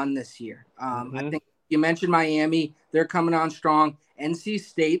lot of fun this year. I think you mentioned Miami; they're coming on strong. NC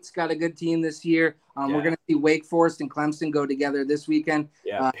State's got a good team this year. We're going to see Wake Forest and Clemson go together this weekend.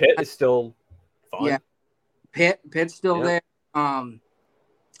 Yeah, Pitt is still fun. Yeah, Pitt's still there.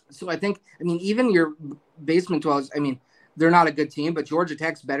 So I mean, even your basement 12s. I mean, they're not a good team, but Georgia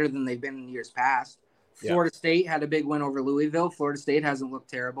Tech's better than they've been in years past. Florida State had a big win over Louisville. Florida State hasn't looked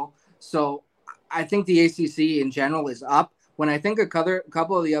terrible. So I think the ACC in general is up when I think a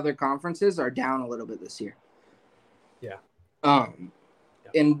couple of the other conferences are down a little bit this year. Yeah.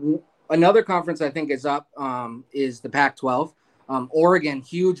 And another conference I think is up is the Pac-12. Oregon,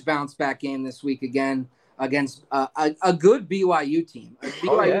 huge bounce back game this week again against a good BYU team.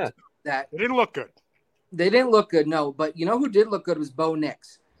 Team that they didn't look good. They didn't look good, no. But you know who did look good was Bo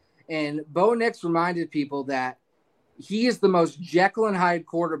Nix. And Bo Nix reminded people that he is the most Jekyll and Hyde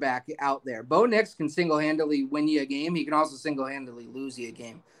quarterback out there. Bo Nix can single-handedly win you a game. He can also single-handedly lose you a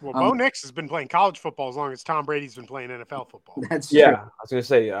game. Well, Bo Nix has been playing college football as long as Tom Brady's been playing NFL football. That's true. I was going to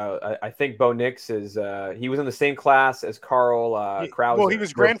say, I think Bo Nix is he was in the same class as Carl Krauser. Well, he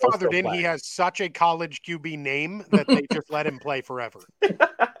was grandfathered in. He has such a college QB name that they just let him play forever.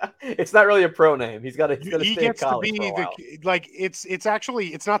 It's not really a pro name. He's got to He stay in gets to college be for a while. it's actually,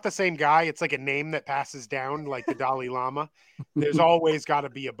 it's not the same guy. It's like a name that passes down like the Dalai Lama. There's always got to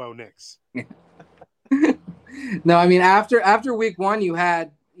be a Bo Nix. No, I mean, after week one, you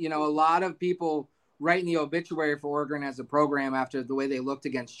had, a lot of people writing the obituary for Oregon as a program after the way they looked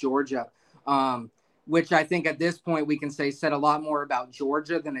against Georgia, which I think at this point we can say said a lot more about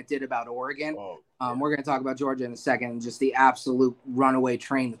Georgia than it did about Oregon. We're going to talk about Georgia in a second and just the absolute runaway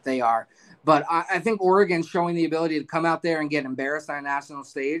train that they are. But I think Oregon's showing the ability to come out there and get embarrassed on a national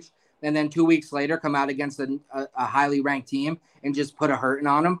stage, and then 2 weeks later come out against a highly ranked team and just put a hurting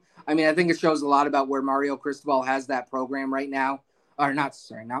on them. I mean, I think it shows a lot about where Mario Cristobal has that program right now. Or not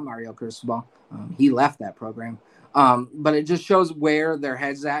Mario Cristobal. He left that program. But it just shows where their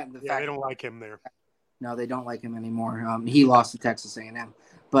head's at. And the fact they don't like him there. No, they don't like him anymore. He lost to Texas A&M.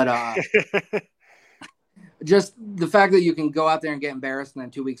 But just the fact that you can go out there and get embarrassed and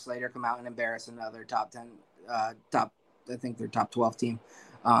then 2 weeks later come out and embarrass another top 10, I think they're top 12 team.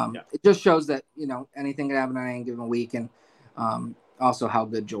 It just shows that, anything can happen on any given week, and also how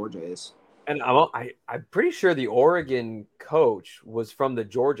good Georgia is. And I'm pretty sure the Oregon coach was from the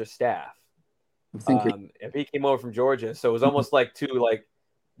Georgia staff. If he came over from Georgia, so it was almost like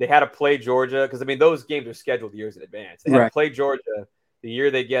they had to play Georgia, because I mean those games are scheduled years in advance. They had to play Georgia the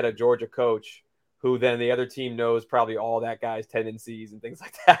year they get a Georgia coach, who then the other team knows probably all that guy's tendencies and things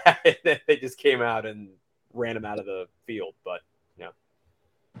like that. And then they just came out and ran him out of the field. But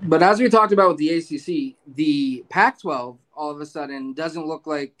But as we talked about with the ACC, the Pac-12 all of a sudden doesn't look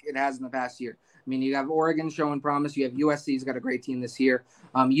like it has in the past year. I mean, you have Oregon showing promise. You have USC's got a great team this year.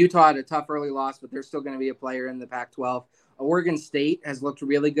 Utah had a tough early loss, but they're still going to be a player in the Pac-12. Oregon State has looked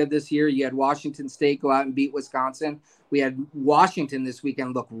really good this year. You had Washington State go out and beat Wisconsin. We had Washington this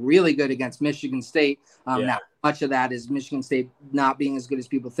weekend look really good against Michigan State. Now, much of that is Michigan State not being as good as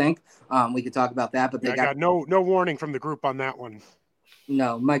people think. We could talk about that, but they got no warning from the group on that one.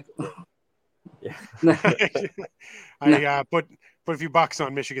 No, Mike. I put a few bucks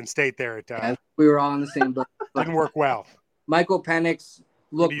on Michigan State there. We were all in the same boat. Didn't work well. Michael Penix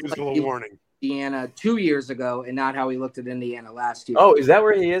looked like a little warning. Indiana 2 years ago, and not how he looked at Indiana last year. Oh, is that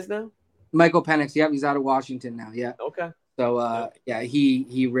where he is now? Michael Penix, he's out of Washington now. Yeah. Okay. So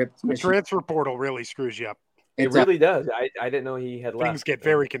he ripped. The transfer portal really screws you up. It really does. I didn't know he had left. Things get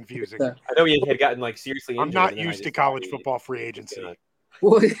very confusing. I know he had gotten seriously injured. I'm not used to college football free agency.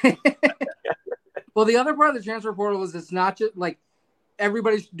 Well, the other part of the transfer portal is it's not just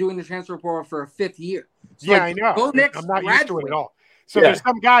everybody's doing the transfer portal for a fifth year. So I know. I'm not used to it at all. So there's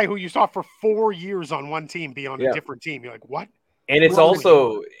some guy who you saw for 4 years on one team be on a different team. You're like, what? And it's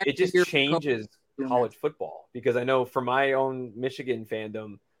also, it just changes college football, because I know from my own Michigan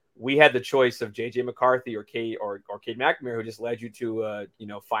fandom, we had the choice of JJ McCarthy or Cade McNamara, who just led you to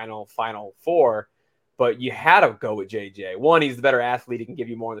Final Four. But you had to go with JJ. One, he's the better athlete. He can give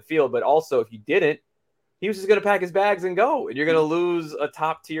you more on the field. But also, if you didn't, he was just going to pack his bags and go. And you're going to lose a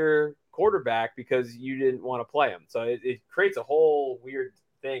top-tier quarterback because you didn't want to play him. So it creates a whole weird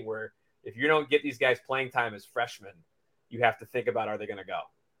thing where if you don't get these guys playing time as freshmen, you have to think about, are they going to go?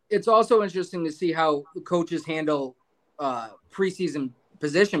 It's also interesting to see how the coaches handle preseason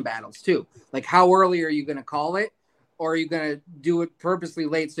position battles, too. Like, how early are you going to call it? Or are you going to do it purposely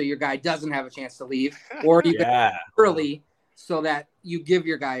late so your guy doesn't have a chance to leave? Or are you going to early so that you give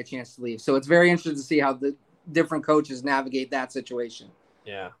your guy a chance to leave? So it's very interesting to see how the different coaches navigate that situation.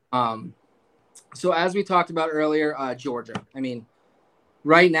 Yeah. So as we talked about earlier, Georgia. I mean,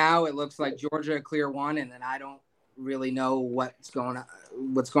 right now it looks like Georgia a clear one, and then I don't really know what's going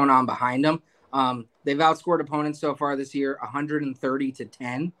on behind them. They've outscored opponents so far this year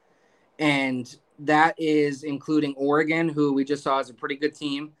 130-10, and that is including Oregon, who we just saw is a pretty good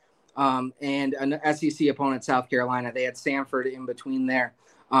team, and an SEC opponent, South Carolina. They had Stanford in between there.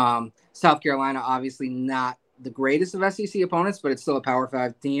 South Carolina, obviously not the greatest of SEC opponents, but it's still a Power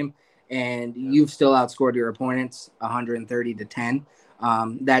 5 team, and you've still outscored your opponents 130-10.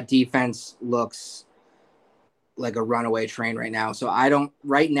 That defense looks like a runaway train right now. So I don't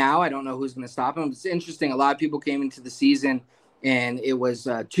know who's going to stop them. It's interesting. A lot of people came into the season and it was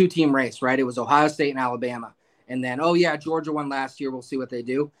a 2-team race, right? It was Ohio State and Alabama. And then, Georgia won last year. We'll see what they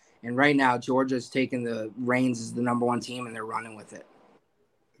do. And right now, Georgia's taking the reins as the number one team, and they're running with it.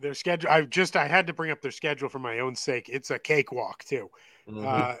 Their schedule, I had to bring up their schedule for my own sake. It's a cakewalk, too.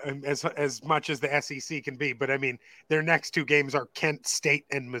 Mm-hmm. As much as the SEC can be. But, I mean, their next two games are Kent State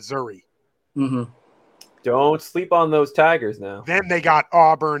and Missouri. Mm-hmm. Don't sleep on those Tigers now. Then they got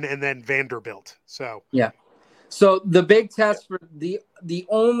Auburn and then Vanderbilt. So So the big test for the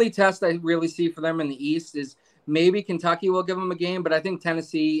only test I really see for them in the East is Maybe Kentucky will give them a game, but I think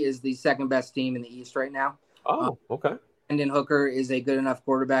Tennessee is the second best team in the East right now. Oh, okay. Hendon Hooker is a good enough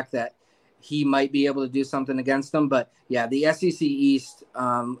quarterback that he might be able to do something against them. But yeah, the SEC East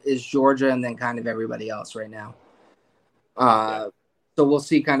is Georgia and then kind of everybody else right now. So we'll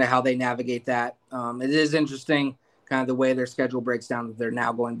see kind of how they navigate that. It is interesting kind of the way their schedule breaks down that they're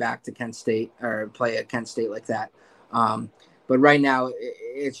now going back to Kent State or play at Kent State like that. But right now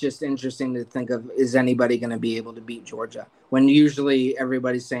it's just interesting to think of, is anybody going to be able to beat Georgia? When usually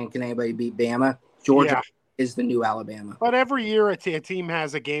everybody's saying, can anybody beat Bama? Georgia is the new Alabama. But every year a team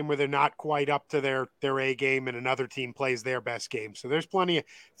has a game where they're not quite up to their A game and another team plays their best game. So there's plenty of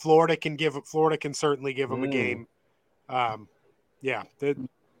Florida can certainly give them a game.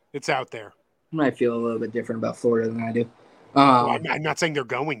 It's out there. I might feel a little bit different about Florida than I do. I'm not saying they're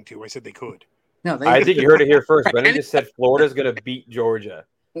going to. I said they could. No, I think you heard it here first. Brendan just said Florida's going to beat Georgia.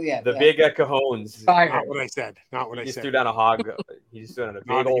 Yeah, big Cajones. Not what I said. He just threw down a hog. He just threw down a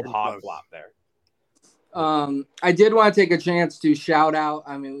big old hog flop there. I did want to take a chance to shout out.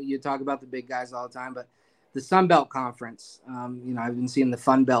 I mean, you talk about the big guys all the time, but the Sun Belt Conference. I've been seeing the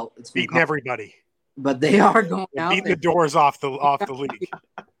Fun Belt. It's beating everybody, but they are going out. Beating the doors off the league.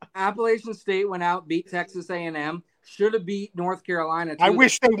 Appalachian State went out, beat Texas A&M. Should have beat North Carolina too. I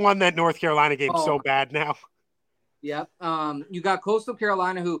wish they won that North Carolina game so bad now. Yep. You got Coastal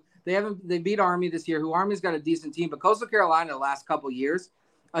Carolina, who they beat Army this year, who Army's got a decent team, but Coastal Carolina the last couple of years,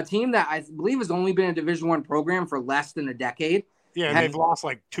 a team that I believe has only been a Division I program for less than a decade. Yeah, and they've lost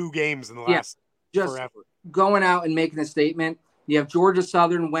like 2 games in the last forever. Going out and making a statement. You have Georgia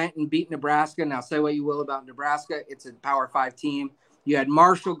Southern went and beat Nebraska. Now, say what you will about Nebraska. It's a Power 5 team. You had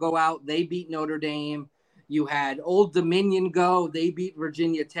Marshall go out. They beat Notre Dame. You had Old Dominion go. They beat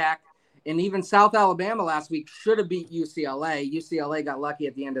Virginia Tech. And even South Alabama last week should have beat UCLA. UCLA got lucky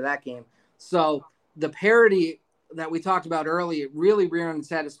at the end of that game. So the parity that we talked about earlier really rearing its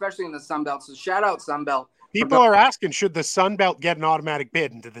head, especially in the Sun Belt. So shout out Sun Belt. People are asking, should the Sun Belt get an automatic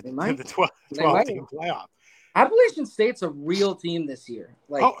bid into the 12-team playoff? Appalachian State's a real team this year.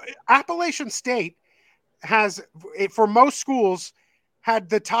 Appalachian State has, for most schools, had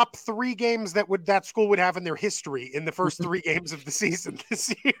the top 3 games that school would have in their history in the first 3 games of the season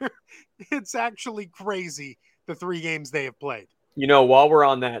this year. It's actually crazy, the 3 games they have played. While we're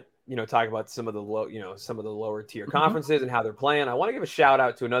on that, talk about some of the lower tier conferences and how they're playing, I want to give a shout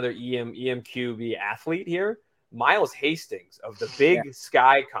out to another EMQB athlete here, Miles Hastings of the Big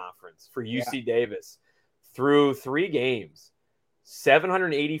Sky Conference for UC Davis. Through 3 games,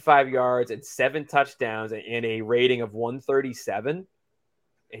 785 yards and 7 touchdowns and a rating of 137.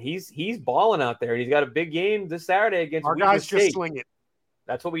 And he's balling out there, and he's got a big game this Saturday against our guys. Just sling it.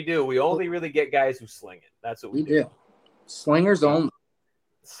 That's what we do. We only really get guys who sling it. That's what we do. Slingers only.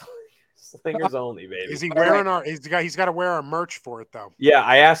 Slingers only, baby. Is he wearing he's got to wear our merch for it though? Yeah,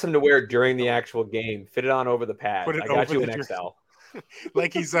 I asked him to wear it during the actual game. Fit it on over the pad. I got you an XL.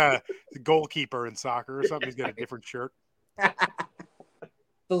 Like he's a goalkeeper in soccer or something. He's got a different shirt.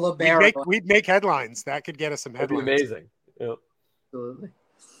 The libero. We'd make headlines. That could get us some headlines. That'd be amazing. Yep. Absolutely.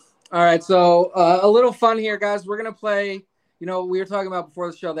 All right, so a little fun here, guys. We're going to play, we were talking about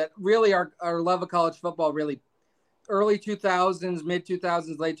before the show that really our love of college football, really early 2000s, mid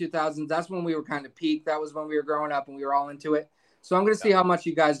 2000s, late 2000s, that's when we were kind of peaked. That was when we were growing up and we were all into it. So I'm going to see how much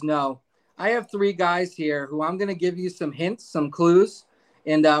you guys know. I have 3 guys here who I'm going to give you some hints, some clues,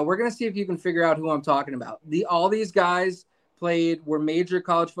 and we're going to see if you can figure out who I'm talking about. All these guys were major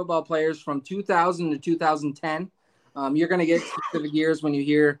college football players from 2000 to 2010. You're going to get specific years when you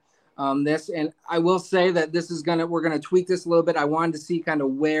hear this. And I will say that we're going to tweak this a little bit. I wanted to see kind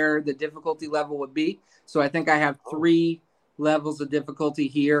of where the difficulty level would be. So I think I have 3 levels of difficulty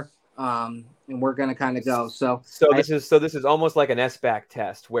here. And we're going to kind of go. So this is almost like an SBAC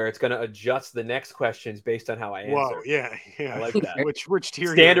test where it's going to adjust the next questions based on how I answer. Whoa, yeah. I like that. Which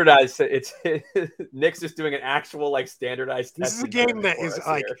tier? Standardized. It's Nick's just doing an actual standardized test. This is a game that is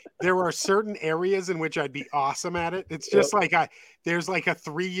there are certain areas in which I'd be awesome at it. It's just there's a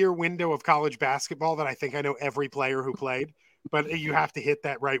 3-year window of college basketball that I think I know every player who played, but you have to hit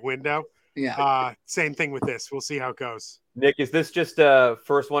that right window. Yeah. Same thing with this. We'll see how it goes. Nick, is this just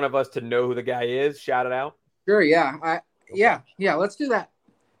first one of us to know who the guy is? Shout it out. Sure. Yeah. Yeah. Let's do that.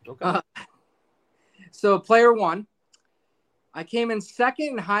 Okay. So player 1, I came in second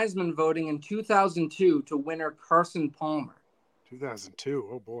in Heisman voting in 2002 to winner Carson Palmer. 2002.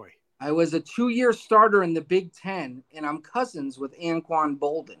 Oh boy. I was a 2-year starter in the Big Ten, and I'm cousins with Anquan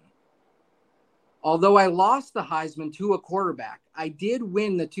Bolden. Although I lost the Heisman to a quarterback, I did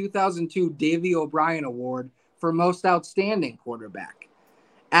win the 2002 Davey O'Brien Award for most outstanding quarterback.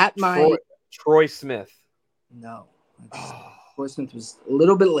 Troy Smith. No. Forrest Smith was a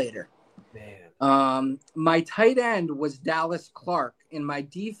little bit later. Man. My tight end was Dallas Clark, and my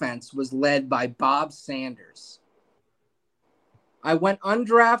defense was led by Bob Sanders. I went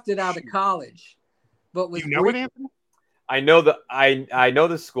undrafted out of college, but was You know it, Anthony? I know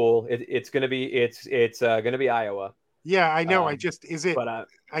the school. It's gonna be Iowa. Yeah, I know. Um,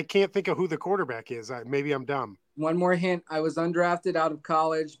 I can't think of who the quarterback is. Maybe I'm dumb. One more hint. I was undrafted out of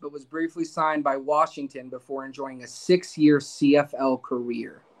college, but was briefly signed by Washington before enjoying a 6-year CFL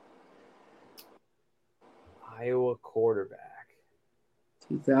career. Iowa quarterback.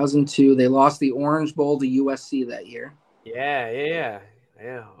 2002. They lost the Orange Bowl to USC that year. Yeah.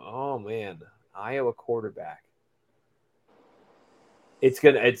 Oh man, Iowa quarterback.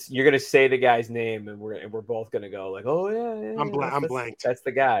 You're gonna say the guy's name, and we're both gonna go like, oh yeah. I'm blanked. That's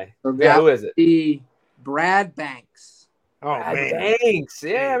the guy. So Yeah, who is it? Brad Banks. Oh Brad man, Banks.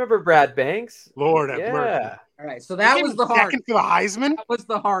 Yeah, I remember Brad Banks. Lord have Yeah. mercy. All right, so that was the hard. Second for the Heisman. That was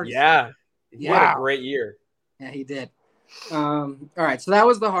the hardest. Yeah. He had Wow. a great year. Yeah, he did. All right, so that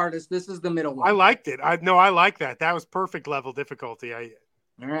was the hardest. This is the middle one. I liked it. I like that. That was perfect level difficulty. All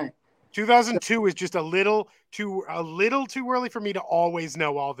right. 2002 is just a little too early for me to always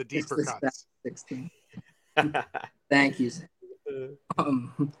know all the deeper cuts. 16. Thank you.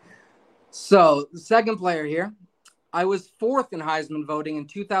 So the second player here, I was fourth in Heisman voting in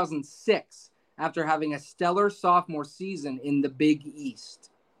 2006 after having a stellar sophomore season in the Big East.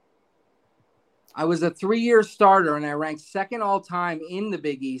 I was a 3-year starter, and I ranked second all-time in the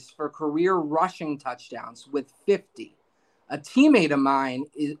Big East for career rushing touchdowns with 50. A teammate of mine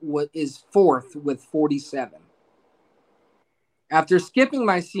is fourth with 47. After skipping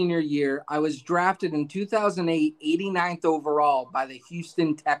my senior year, I was drafted in 2008, 89th overall by the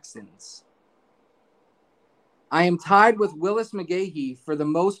Houston Texans. I am tied with Willis McGahee for the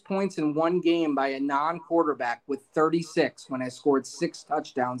most points in one game by a non-quarterback with 36 when I scored 6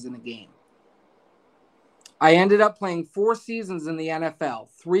 touchdowns in a game. I ended up playing 4 seasons in the NFL,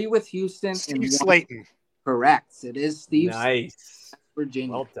 3 with Houston. Steve Slayton. Correct. It is Steve. Nice.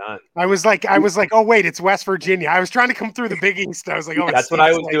 Virginia. Well done. I was like, oh wait, it's West Virginia. I was trying to come through the Big East. I was like, oh, That's what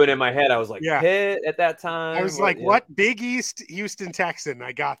I was doing in my head. I was like, Yeah. Pitt at that time. I was like, what? Big East, Houston Texan.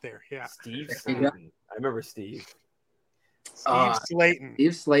 I got there. Yeah. Steve Slayton. I remember Steve. Steve Slayton.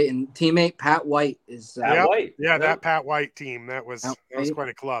 Steve Slayton. Teammate Pat White is. Pat White. Yeah, that Pat White team. That was quite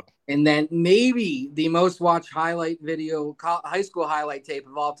a club. And then maybe the most watched highlight video, high school highlight tape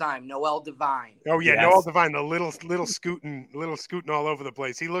of all time, Noel Devine. Oh yeah, Yes. Noel Devine, the little scooting all over the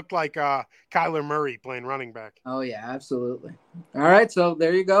place. He looked like Kyler Murray playing running back. Oh yeah, absolutely. All right, so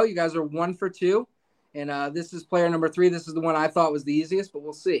there you go. You guys are 1 for 2, and this is player number 3. This is the one I thought was the easiest, but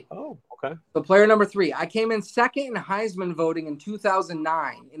we'll see. Oh, okay. So player number 3, I came in second in Heisman voting in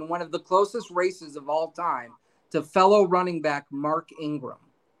 2009 in one of the closest races of all time to fellow running back Mark Ingram.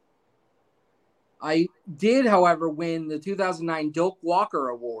 I did, however, win the 2009 Doak Walker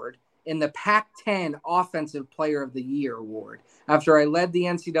Award in the Pac-10 Offensive Player of the Year Award after I led the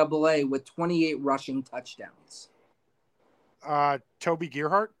NCAA with 28 rushing touchdowns. Toby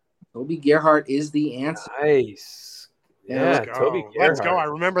Gerhart. Toby Gerhart is the answer. Nice. Yeah, Let's go. Toby Gerhart. Let's go. I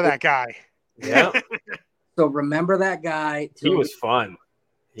remember that guy. Yeah, So remember that guy. he was fun.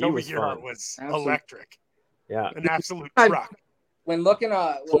 Toby Gerhart was Absolutely. electric. Yeah. An absolute truck. When looking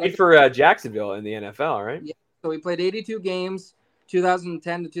Played for Jacksonville in the NFL, right? Yeah. So he played 82 games,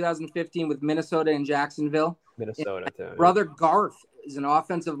 2010 to 2015 with Minnesota and Jacksonville. Minnesota. Too. Brother Garth is an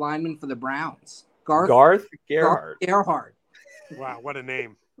offensive lineman for the Browns. Garth Gerhart. Gerhart. Wow, what a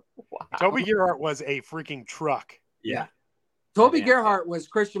name. Wow. Toby Gerhart was a freaking truck. Yeah. Toby Yeah. Gerhart was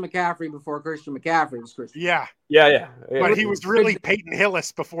Christian McCaffrey before Christian McCaffrey was Christian. Yeah, Yeah. but he was really Peyton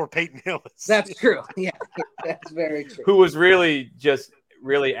Hillis before Peyton Hillis. That's true. Yeah, that's very true. Who was really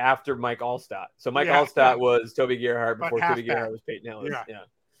after Mike Allstott. So Mike Yeah, Allstott yeah. was Toby Gerhart But before Toby halfback. Gerhart was Peyton Hillis. Yeah.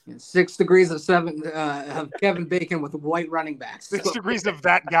 Yeah. 6 degrees of Kevin Bacon with white running backs. 6 degrees of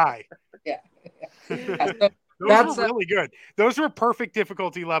that guy. Yeah, so Those That's, were really good. Those were perfect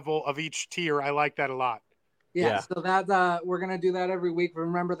difficulty level of each tier. I like that a lot. yeah. So that we're gonna do that every week.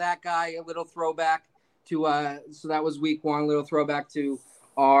 Remember that guy? A little throwback to so that was week 1. A little throwback to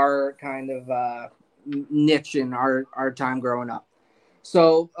our kind of niche in our time growing up.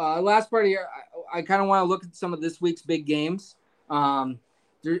 So last part here, I kind of want to look at some of this week's big games.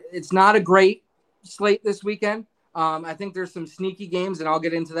 It's not a great slate this weekend. I think there's some sneaky games, and I'll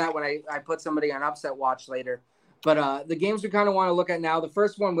get into that when I put somebody on upset watch later. But the games we kind of want to look at now, the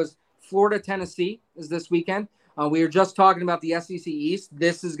first one was Florida-Tennessee is this weekend. We were just talking about the SEC East.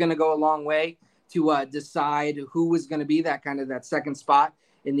 This is going to go a long way to decide who is going to be that second spot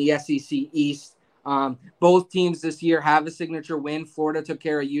in the SEC East. Both teams this year have a signature win. Florida took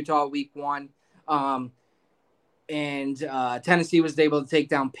care of Utah week 1. And Tennessee was able to take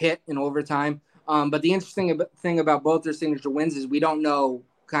down Pitt in overtime. But the interesting thing about both their signature wins is we don't know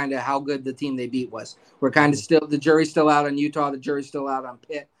kind of how good the team they beat was. We're kind of still, the jury's still out on Utah. The jury's still out on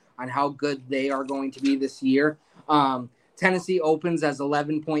Pitt on how good they are going to be this year. Tennessee opens as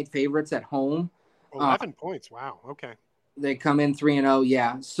 11-point favorites at home. 11 points. Wow. Okay. They come in 3-0.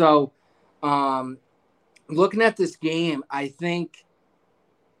 Yeah. So looking at this game, I think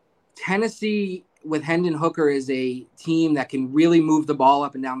Tennessee with Hendon Hooker is a team that can really move the ball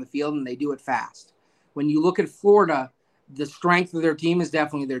up and down the field, and they do it fast. When you look at Florida, the strength of their team is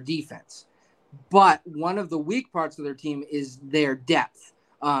definitely their defense. But one of the weak parts of their team is their depth.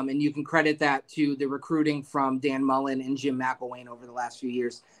 And you can credit that to the recruiting from Dan Mullen and Jim McElwain over the last few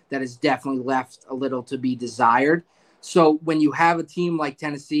years that has definitely left a little to be desired. So when you have a team like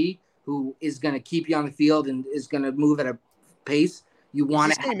Tennessee who is going to keep you on the field and is going to move at a pace, you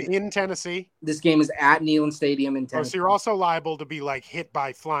want to. This game in Tennessee? This game is at Neyland Stadium in Tennessee. Oh, so you're also liable to be like hit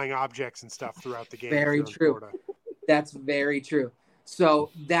by flying objects and stuff throughout the game. Very true. That's very true. So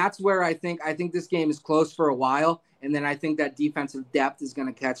that's where I think this game is close for a while. And then I think that defensive depth is going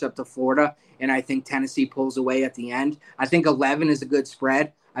to catch up to Florida. And I think Tennessee pulls away at the end. I think 11 is a good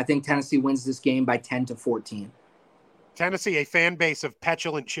spread. I think Tennessee wins this game by 10-14. Tennessee, a fan base of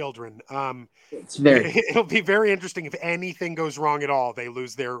petulant children. It'll be very interesting if anything goes wrong at all. They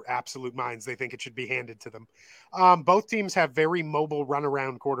lose their absolute minds. They think it should be handed to them. Both teams have very mobile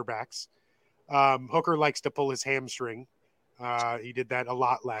runaround quarterbacks. Hooker likes to pull his hamstring. He did that a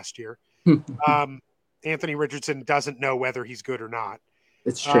lot last year. Anthony Richardson doesn't know whether he's good or not.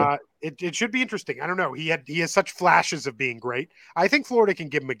 It's true. It should be interesting. I don't know. He has such flashes of being great. I think Florida can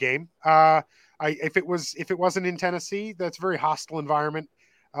give him a game. If it wasn't in Tennessee, that's a very hostile environment.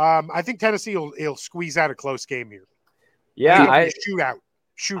 I think Tennessee will squeeze out a close game here. Yeah,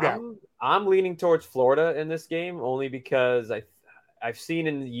 shootout. I'm leaning towards Florida in this game only because I've seen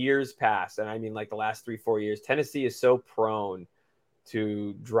in years past, and I mean like the last 3-4 years, Tennessee is so prone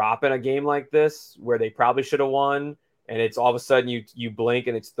to drop in a game like this where they probably should have won, and it's all of a sudden you blink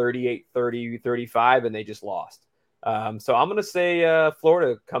and it's 38-30, 35, and they just lost. So I'm going to say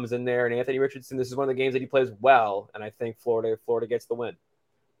Florida comes in there, and Anthony Richardson, this is one of the games that he plays well, and I think Florida gets the win.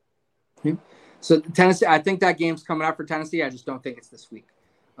 So Tennessee, I think that game's coming up for Tennessee. I just don't think it's this week.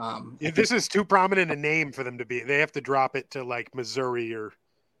 This is too prominent a name for them to be. They have to drop it to like Missouri or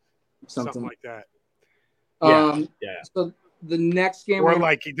something like that. Yeah. So the next game, or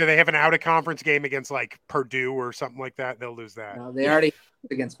like, do they have an out of conference game against like Purdue or something like that? They'll lose that. No, they already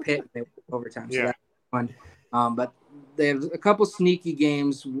against Pitt overtime. So that's fun. But they have a couple sneaky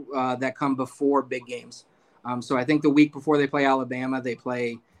games that come before big games. So I think the week before they play Alabama, they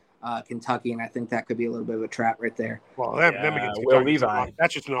play Kentucky, and I think that could be a little bit of a trap right there. Well, them against Will Levi.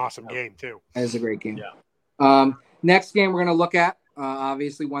 That's just an awesome game too. That is a great game. Yeah. Next game we're going to look at,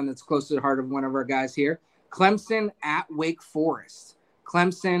 obviously one that's close to the heart of one of our guys here, Clemson at Wake Forest.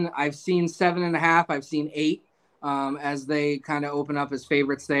 Clemson, I've seen 7.5. I've seen 8 as they kind of open up as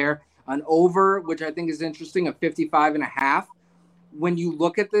favorites there. An over, which I think is interesting, of 55.5. When you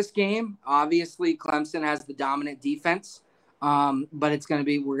look at this game, obviously Clemson has the dominant defense, but it's going to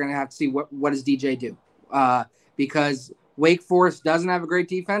be, we're going to have to see what does DJ do, because Wake Forest doesn't have a great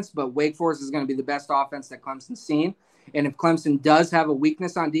defense, but Wake Forest is going to be the best offense that Clemson's seen. And if Clemson does have a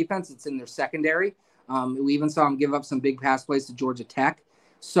weakness on defense, it's in their secondary. We even saw them give up some big pass plays to Georgia Tech.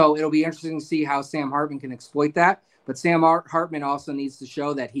 So it'll be interesting to see how Sam Hartman can exploit that. But Sam Hartman also needs to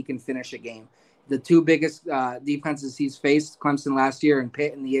show that he can finish a game. The two biggest defenses he's faced, Clemson last year and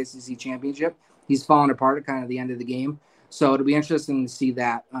Pitt in the ACC championship, he's fallen apart at kind of the end of the game. So it'll be interesting to see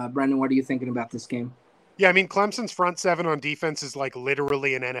that. Brendan, what are you thinking about this game? Yeah, I mean, Clemson's front seven on defense is like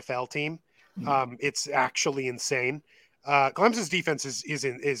literally an NFL team. It's actually insane. Clemson's defense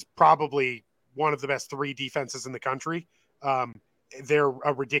is probably one of the best 3 defenses in the country. They're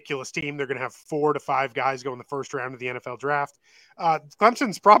a ridiculous team. They're going to have 4 to 5 guys go in the first round of the NFL draft.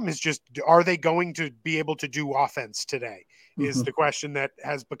 Clemson's problem is just, are they going to be able to do offense today is the question that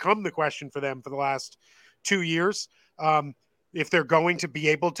has become the question for them for the last 2 years. If they're going to be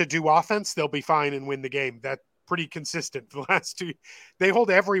able to do offense, they'll be fine and win the game. That's pretty consistent for the last 2. They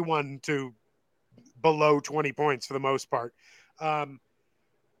hold everyone to below 20 points for the most part. I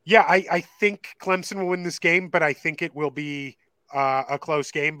think Clemson will win this game, but I think it will be a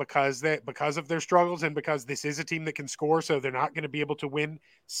close game because of their struggles and because this is a team that can score, so they're not going to be able to win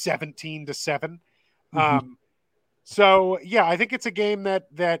 17-7. I think it's a game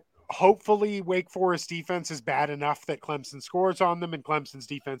that hopefully Wake Forest defense is bad enough that Clemson scores on them, and Clemson's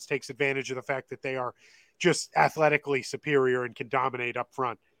defense takes advantage of the fact that they are just athletically superior and can dominate up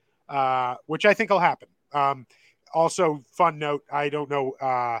front, which I think will happen. Also, fun note, I don't know,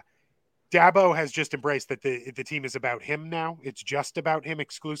 Dabo has just embraced that the team is about him now. It's just about him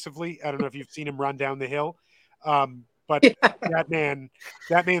exclusively. I don't know if you've seen him run down the hill, but that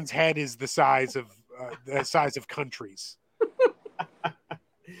man's head is the size of countries.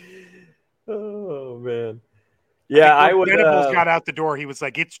 Oh man, yeah. I would. Venables got out the door. He was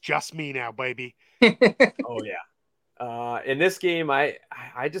like, "It's just me now, baby." Oh yeah. In this game, I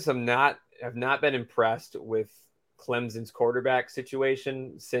just have not been impressed with Clemson's quarterback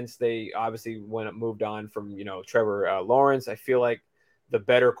situation since they obviously moved on from Trevor Lawrence. I feel like the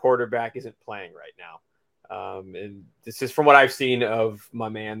better quarterback isn't playing right now, and this is from what I've seen of my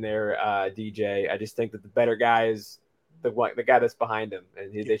man there, DJ. I just think that the better guy is the guy that's behind him,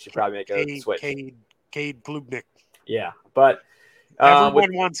 and they should probably make a switch. Cade Klubnik. Yeah, but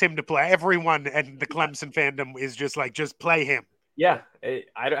everyone wants him to play. Everyone and the Clemson fandom is just like, just play him. Yeah, I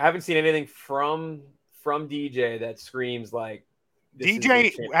haven't seen anything from DJ that screams like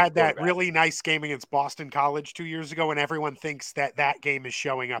DJ had that really nice game against Boston College 2 years ago, and everyone thinks that game is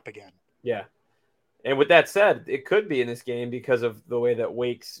showing up again. Yeah, and with that said, it could be in this game because of the way that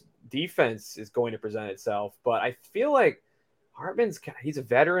Wake's defense is going to present itself. But I feel like he's a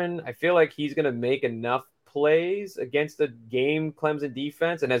veteran. I feel like he's going to make enough plays against the game Clemson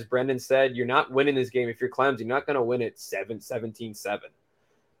defense. And as Brendan said, you're not winning this game if you're Clemson. You're not going to win it 17-7.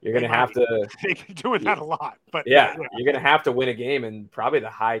 You're going to have to. They've been doing that a lot, but yeah, you're going to have to win a game in probably the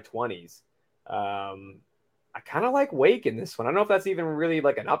high 20s. I kind of like Wake in this one. I don't know if that's even really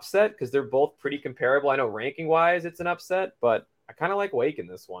like an upset because they're both pretty comparable. I know ranking wise it's an upset, but I kind of like Wake in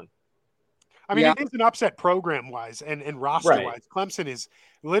this one. I mean, it is an upset program wise and roster wise. Right. Clemson is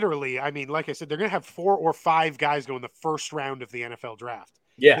literally, I mean, like I said, they're going to have 4 or 5 guys go in the first round of the NFL draft.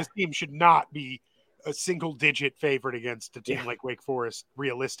 Yeah. This team should not be a single digit favorite against a team like Wake Forest.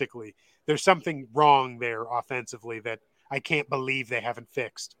 Realistically, there's something wrong there offensively that I can't believe they haven't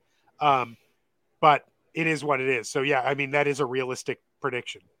fixed. But it is what it is. So yeah, I mean, that is a realistic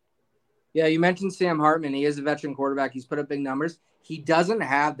prediction. Yeah, you mentioned Sam Hartman. He is a veteran quarterback. He's put up big numbers. He doesn't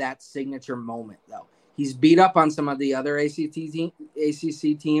have that signature moment, though. He's beat up on some of the other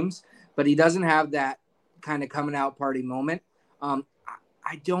ACC teams, but he doesn't have that kind of coming out party moment.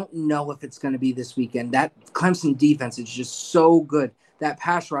 I don't know if it's going to be this weekend. That Clemson defense is just so good. That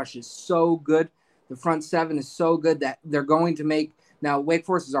pass rush is so good. The front seven is so good that they're going to make – now, Wake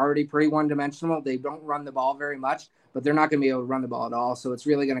Forest is already pretty one-dimensional. They don't run the ball very much, but they're not going to be able to run the ball at all. So it's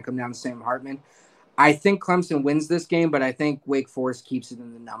really going to come down to Sam Hartman. I think Clemson wins this game, but I think Wake Forest keeps it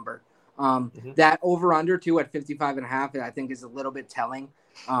in the number. That over-under, too, at 55.5, I think is a little bit telling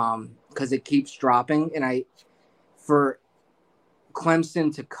because it keeps dropping. And for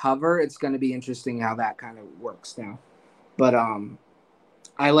Clemson to cover, it's going to be interesting how that kind of works now. But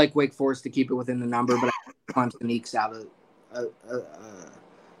I like Wake Forest to keep it within the number, but I think Clemson ekes out a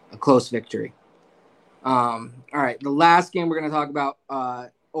close victory. All right, the last game we're going to talk about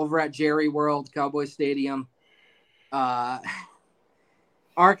over at Jerry World, Cowboy Stadium,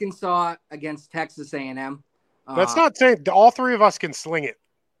 Arkansas against Texas A&M. That's not saying all three of us can sling it.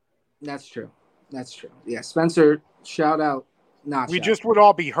 That's true. Yeah, Spencer, shout out. We just would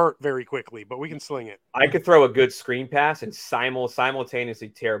all be hurt very quickly, but we can sling it. I could throw a good screen pass and simultaneously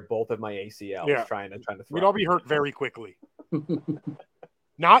tear both of my ACLs trying to throw. We'd all be hurt very quickly.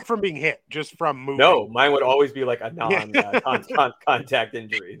 Not from being hit, just from moving. No, mine would always be like a non-contact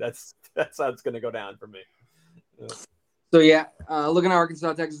injury. That's how it's going to go down for me. So yeah, looking at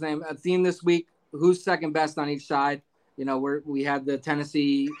Arkansas, Texas A&M, a theme this week: who's second best on each side. You know, we had the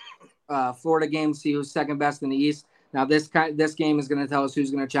Tennessee, Florida game. See who's second best in the East. Now this game is going to tell us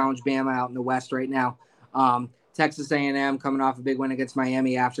who's going to challenge Bama out in the West right now. Texas A&M coming off a big win against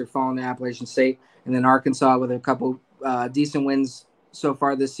Miami after falling to Appalachian State, and then Arkansas with a couple decent wins so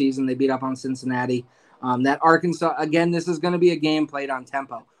far this season. They beat up on Cincinnati. That Arkansas, again, this is going to be a game played on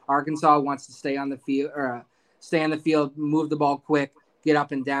tempo. Arkansas wants to stay on the field, move the ball quick, get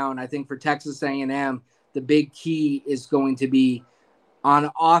up and down. I think for Texas A&M, the big key is going to be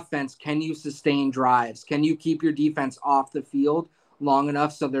on offense. Can you sustain drives? Can you keep your defense off the field long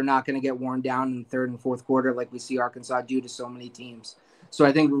enough so they're not going to get worn down in the third and fourth quarter like we see Arkansas do to so many teams? So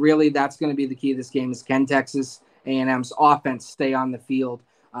I think really that's going to be the key of this game is can Texas A&M's offense stay on the field,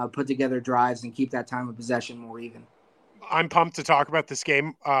 put together drives, and keep that time of possession more even. I'm pumped to talk about this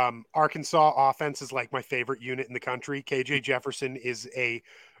game. Arkansas offense is like my favorite unit in the country. KJ Jefferson is a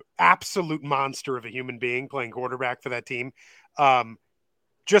absolute monster of a human being playing quarterback for that team.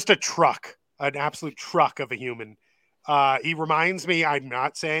 just a truck, an absolute truck of a human. He reminds me, I'm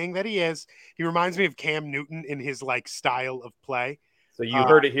not saying that he is, he reminds me of Cam Newton in his like style of play. So you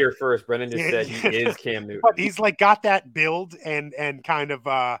heard it here first. Brendan just said he is Cam Newton. But he's like got that build and kind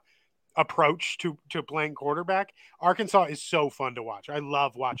of approach to playing quarterback. Arkansas is so fun to watch. I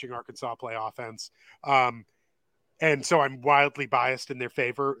love watching Arkansas play offense. And so I'm wildly biased in their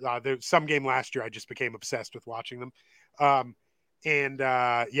favor. There's some game last year I just became obsessed with watching them. I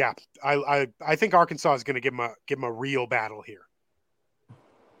think Arkansas is going to give them a real battle here.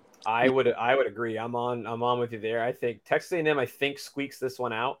 I would agree. I'm on with you there. I think Texas A&M squeaks this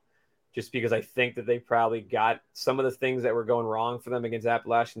one out, just because I think that they probably got some of the things that were going wrong for them against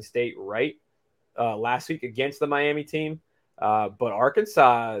Appalachian State right last week against the Miami team. But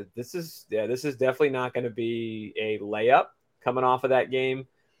Arkansas, this is definitely not going to be a layup coming off of that game.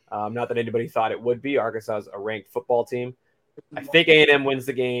 Not that anybody thought it would be. Arkansas is a ranked football team. I think A&M wins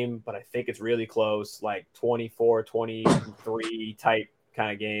the game, but I think it's really close, like 24-23 type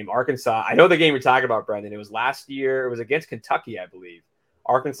kind of game. Arkansas, I know the game you're talking about, Brendan. It was last year. It was against Kentucky, I believe.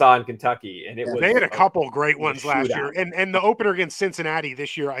 Arkansas and Kentucky, and they had a couple great ones last year. And the opener against Cincinnati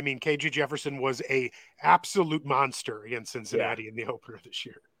this year, I mean, KJ Jefferson was a absolute monster against Cincinnati in the opener this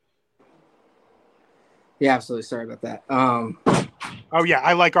year. Yeah, absolutely. Sorry about that.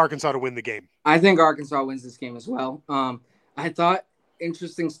 I like Arkansas to win the game. I think Arkansas wins this game as well. I thought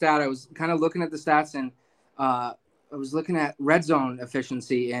interesting stat. I was kind of looking at the stats, and I was looking at red zone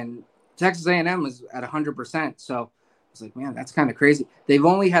efficiency, and Texas A&M was at 100%. So I was like, man, that's kind of crazy. They've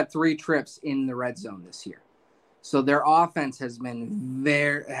only had 3 trips in the red zone this year. So their offense has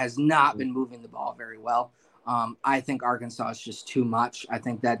not been moving the ball very well. I think Arkansas is just too much. I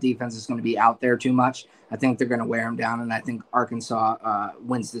think that defense is going to be out there too much. I think they're going to wear them down, and I think Arkansas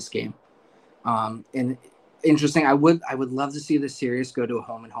wins this game. And interesting, I would love to see the series go to a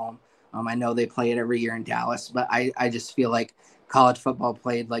home and home. I know they play it every year in Dallas, but I just feel like college football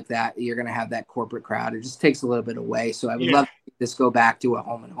played like that, you're going to have that corporate crowd. It just takes a little bit away. So I would love to see this go back to a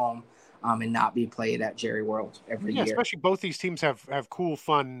home and home and not be played at Jerry World every year. Especially both these teams have cool,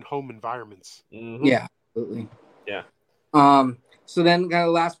 fun home environments. Mm-hmm. Yeah, absolutely. Yeah. So then kind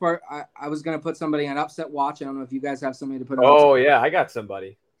of last part, I was going to put somebody on upset watch. I don't know if you guys have somebody to put on. Oh, yeah, I got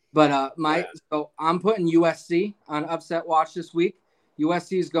somebody. But so I'm putting USC on upset watch this week.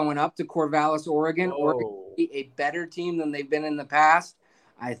 USC is going up to Corvallis, Oregon. Oregon a better team than they've been in the past.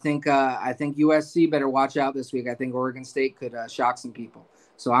 I think USC better watch out this week. I think Oregon State could shock some people.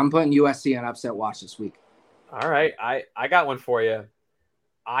 So I'm putting USC on upset watch this week. All right, I got one for you.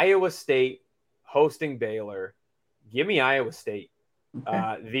 Iowa State hosting Baylor. Give me Iowa State.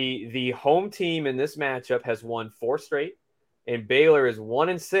 Okay. The home team in this matchup has won 4 straight, and Baylor is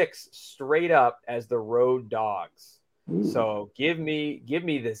 1-6 straight up as the road dogs. Ooh. So give me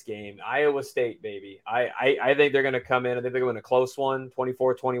this game. Iowa State, baby. I think they're going to come in. I think they're going to win a close one,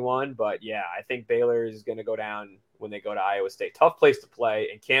 24-21. But, yeah, I think Baylor is going to go down when they go to Iowa State. Tough place to play,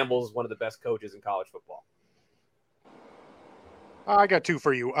 and Campbell's one of the best coaches in college football. I got 2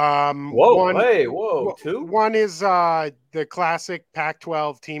 for you. Two? One is the classic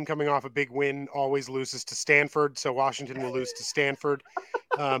Pac-12 team coming off a big win always loses to Stanford, so Washington will lose to Stanford.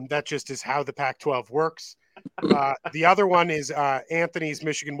 That just is how the Pac-12 works. The other one is Anthony's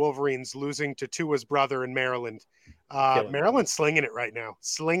Michigan Wolverines losing to Tua's brother in Maryland. Maryland's slinging it right now,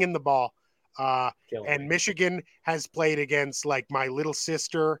 slinging the ball. And Michigan has played against like my little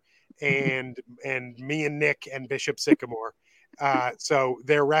sister and me and Nick and Bishop Sycamore. So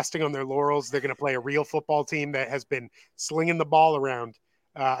they're resting on their laurels. They're going to play a real football team that has been slinging the ball around.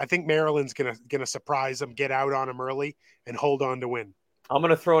 I think Maryland's going to surprise them, get out on them early, and hold on to win. I'm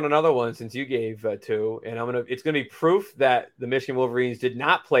going to throw in another one since you gave 2, and it's going to be proof that the Michigan Wolverines did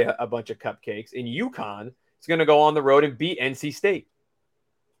not play a bunch of cupcakes. In UConn, it's going to go on the road and beat NC State.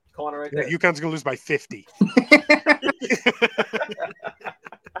 Calling it right there. UConn's going to lose by 50.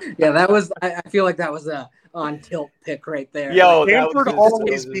 Yeah, that was. I feel like that was a on tilt pick right there. Stanford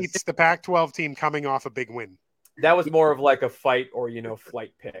always beats the Pac-12 team coming off a big win. That was more of like a fight or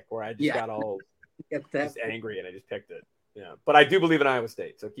flight pick where I just got all just angry and I just picked it. Yeah, but I do believe in Iowa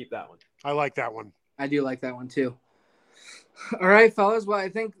State, so keep that one. I like that one. I do like that one too. All right, fellas. Well, I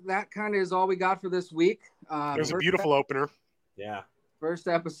think that kind of is all we got for this week. It was a beautiful opener. Yeah. First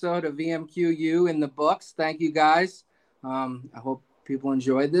episode of VMQU in the books. Thank you, guys. I hope people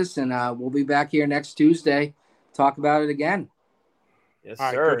enjoyed this, and we'll be back here next Tuesday. Talk about it again. Yes, All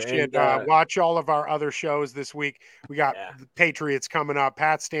right, sir. good shit. And, Watch all of our other shows this week. We got the Patriots coming up,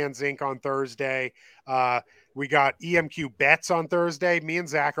 Pat Stands Inc. on Thursday. We got EMQ Bets on Thursday. Me and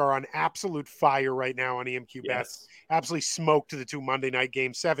Zach are on absolute fire right now on EMQ Bets. Absolutely smoked the 2 Monday night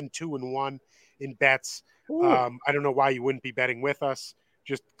games, 7-2-1 in bets. I don't know why you wouldn't be betting with us.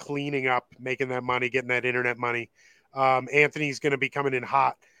 Just cleaning up, making that money, getting that internet money. Anthony's going to be coming in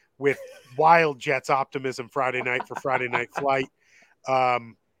hot with Wild Jets optimism Friday night for Friday Night Flight.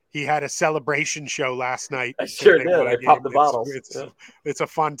 He had a celebration show last night. I sure did. I popped the bottles. It's a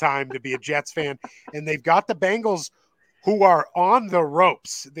fun time to be a Jets fan. And they've got the Bengals who are on the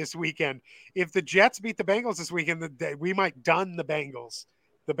ropes this weekend. If the Jets beat the Bengals this weekend, we might dun the Bengals.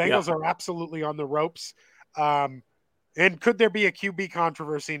 The Bengals are absolutely on the ropes. And could there be a QB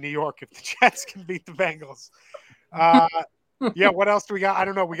controversy in New York if the Jets can beat the Bengals? What else do we got? I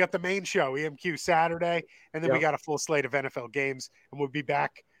don't know. We got the main show, EMQ Saturday, and then we got a full slate of NFL games, and we'll be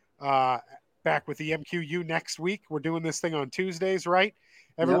back with EMQU next week. We're doing this thing on Tuesdays, right?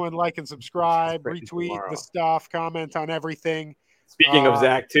 Everyone like and subscribe, retweet the stuff, comment on everything. Speaking of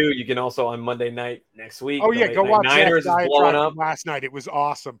Zach, too, you can also on Monday night next week. Oh, yeah, go watch Niners Zach's is blowing up. last night. It was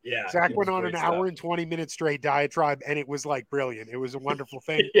awesome. Yeah, Zach went on an hour and 20 minutes straight diatribe, and it was like brilliant. It was a wonderful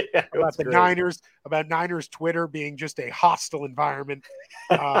thing about the Niners, about Niners Twitter being just a hostile environment.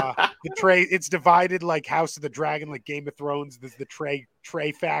 It's divided like House of the Dragon, like Game of Thrones. There's the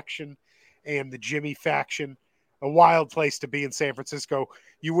Trey faction and the Jimmy faction. A wild place to be in San Francisco.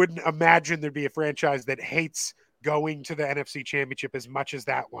 You wouldn't imagine there'd be a franchise that hates going to the NFC Championship as much as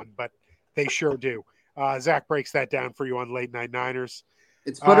that one, but they sure do. Zach breaks that down for you on Late Night Niners.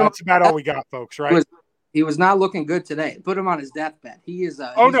 It's about all we got, folks, right? He was not looking good today. Put him on his deathbed. He is.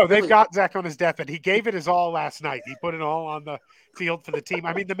 They've got Zach on his deathbed. He gave it his all last night. He put it all on the field for the team.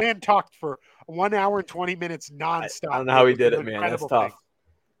 I mean, the man talked for 1 hour and 20 minutes nonstop. I don't know how he did it, man. That's tough.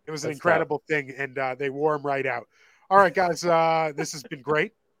 It was an incredible thing, and they wore him right out. All right, guys, this has been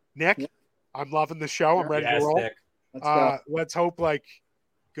great. Nick, I'm loving the show. I'm ready to roll. Nick. Let's hope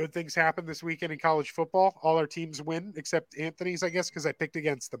good things happen this weekend in college football. All our teams win except Anthony's, I guess, because I picked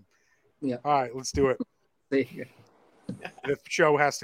against them. Yeah. All right, let's do it. See you. The show has to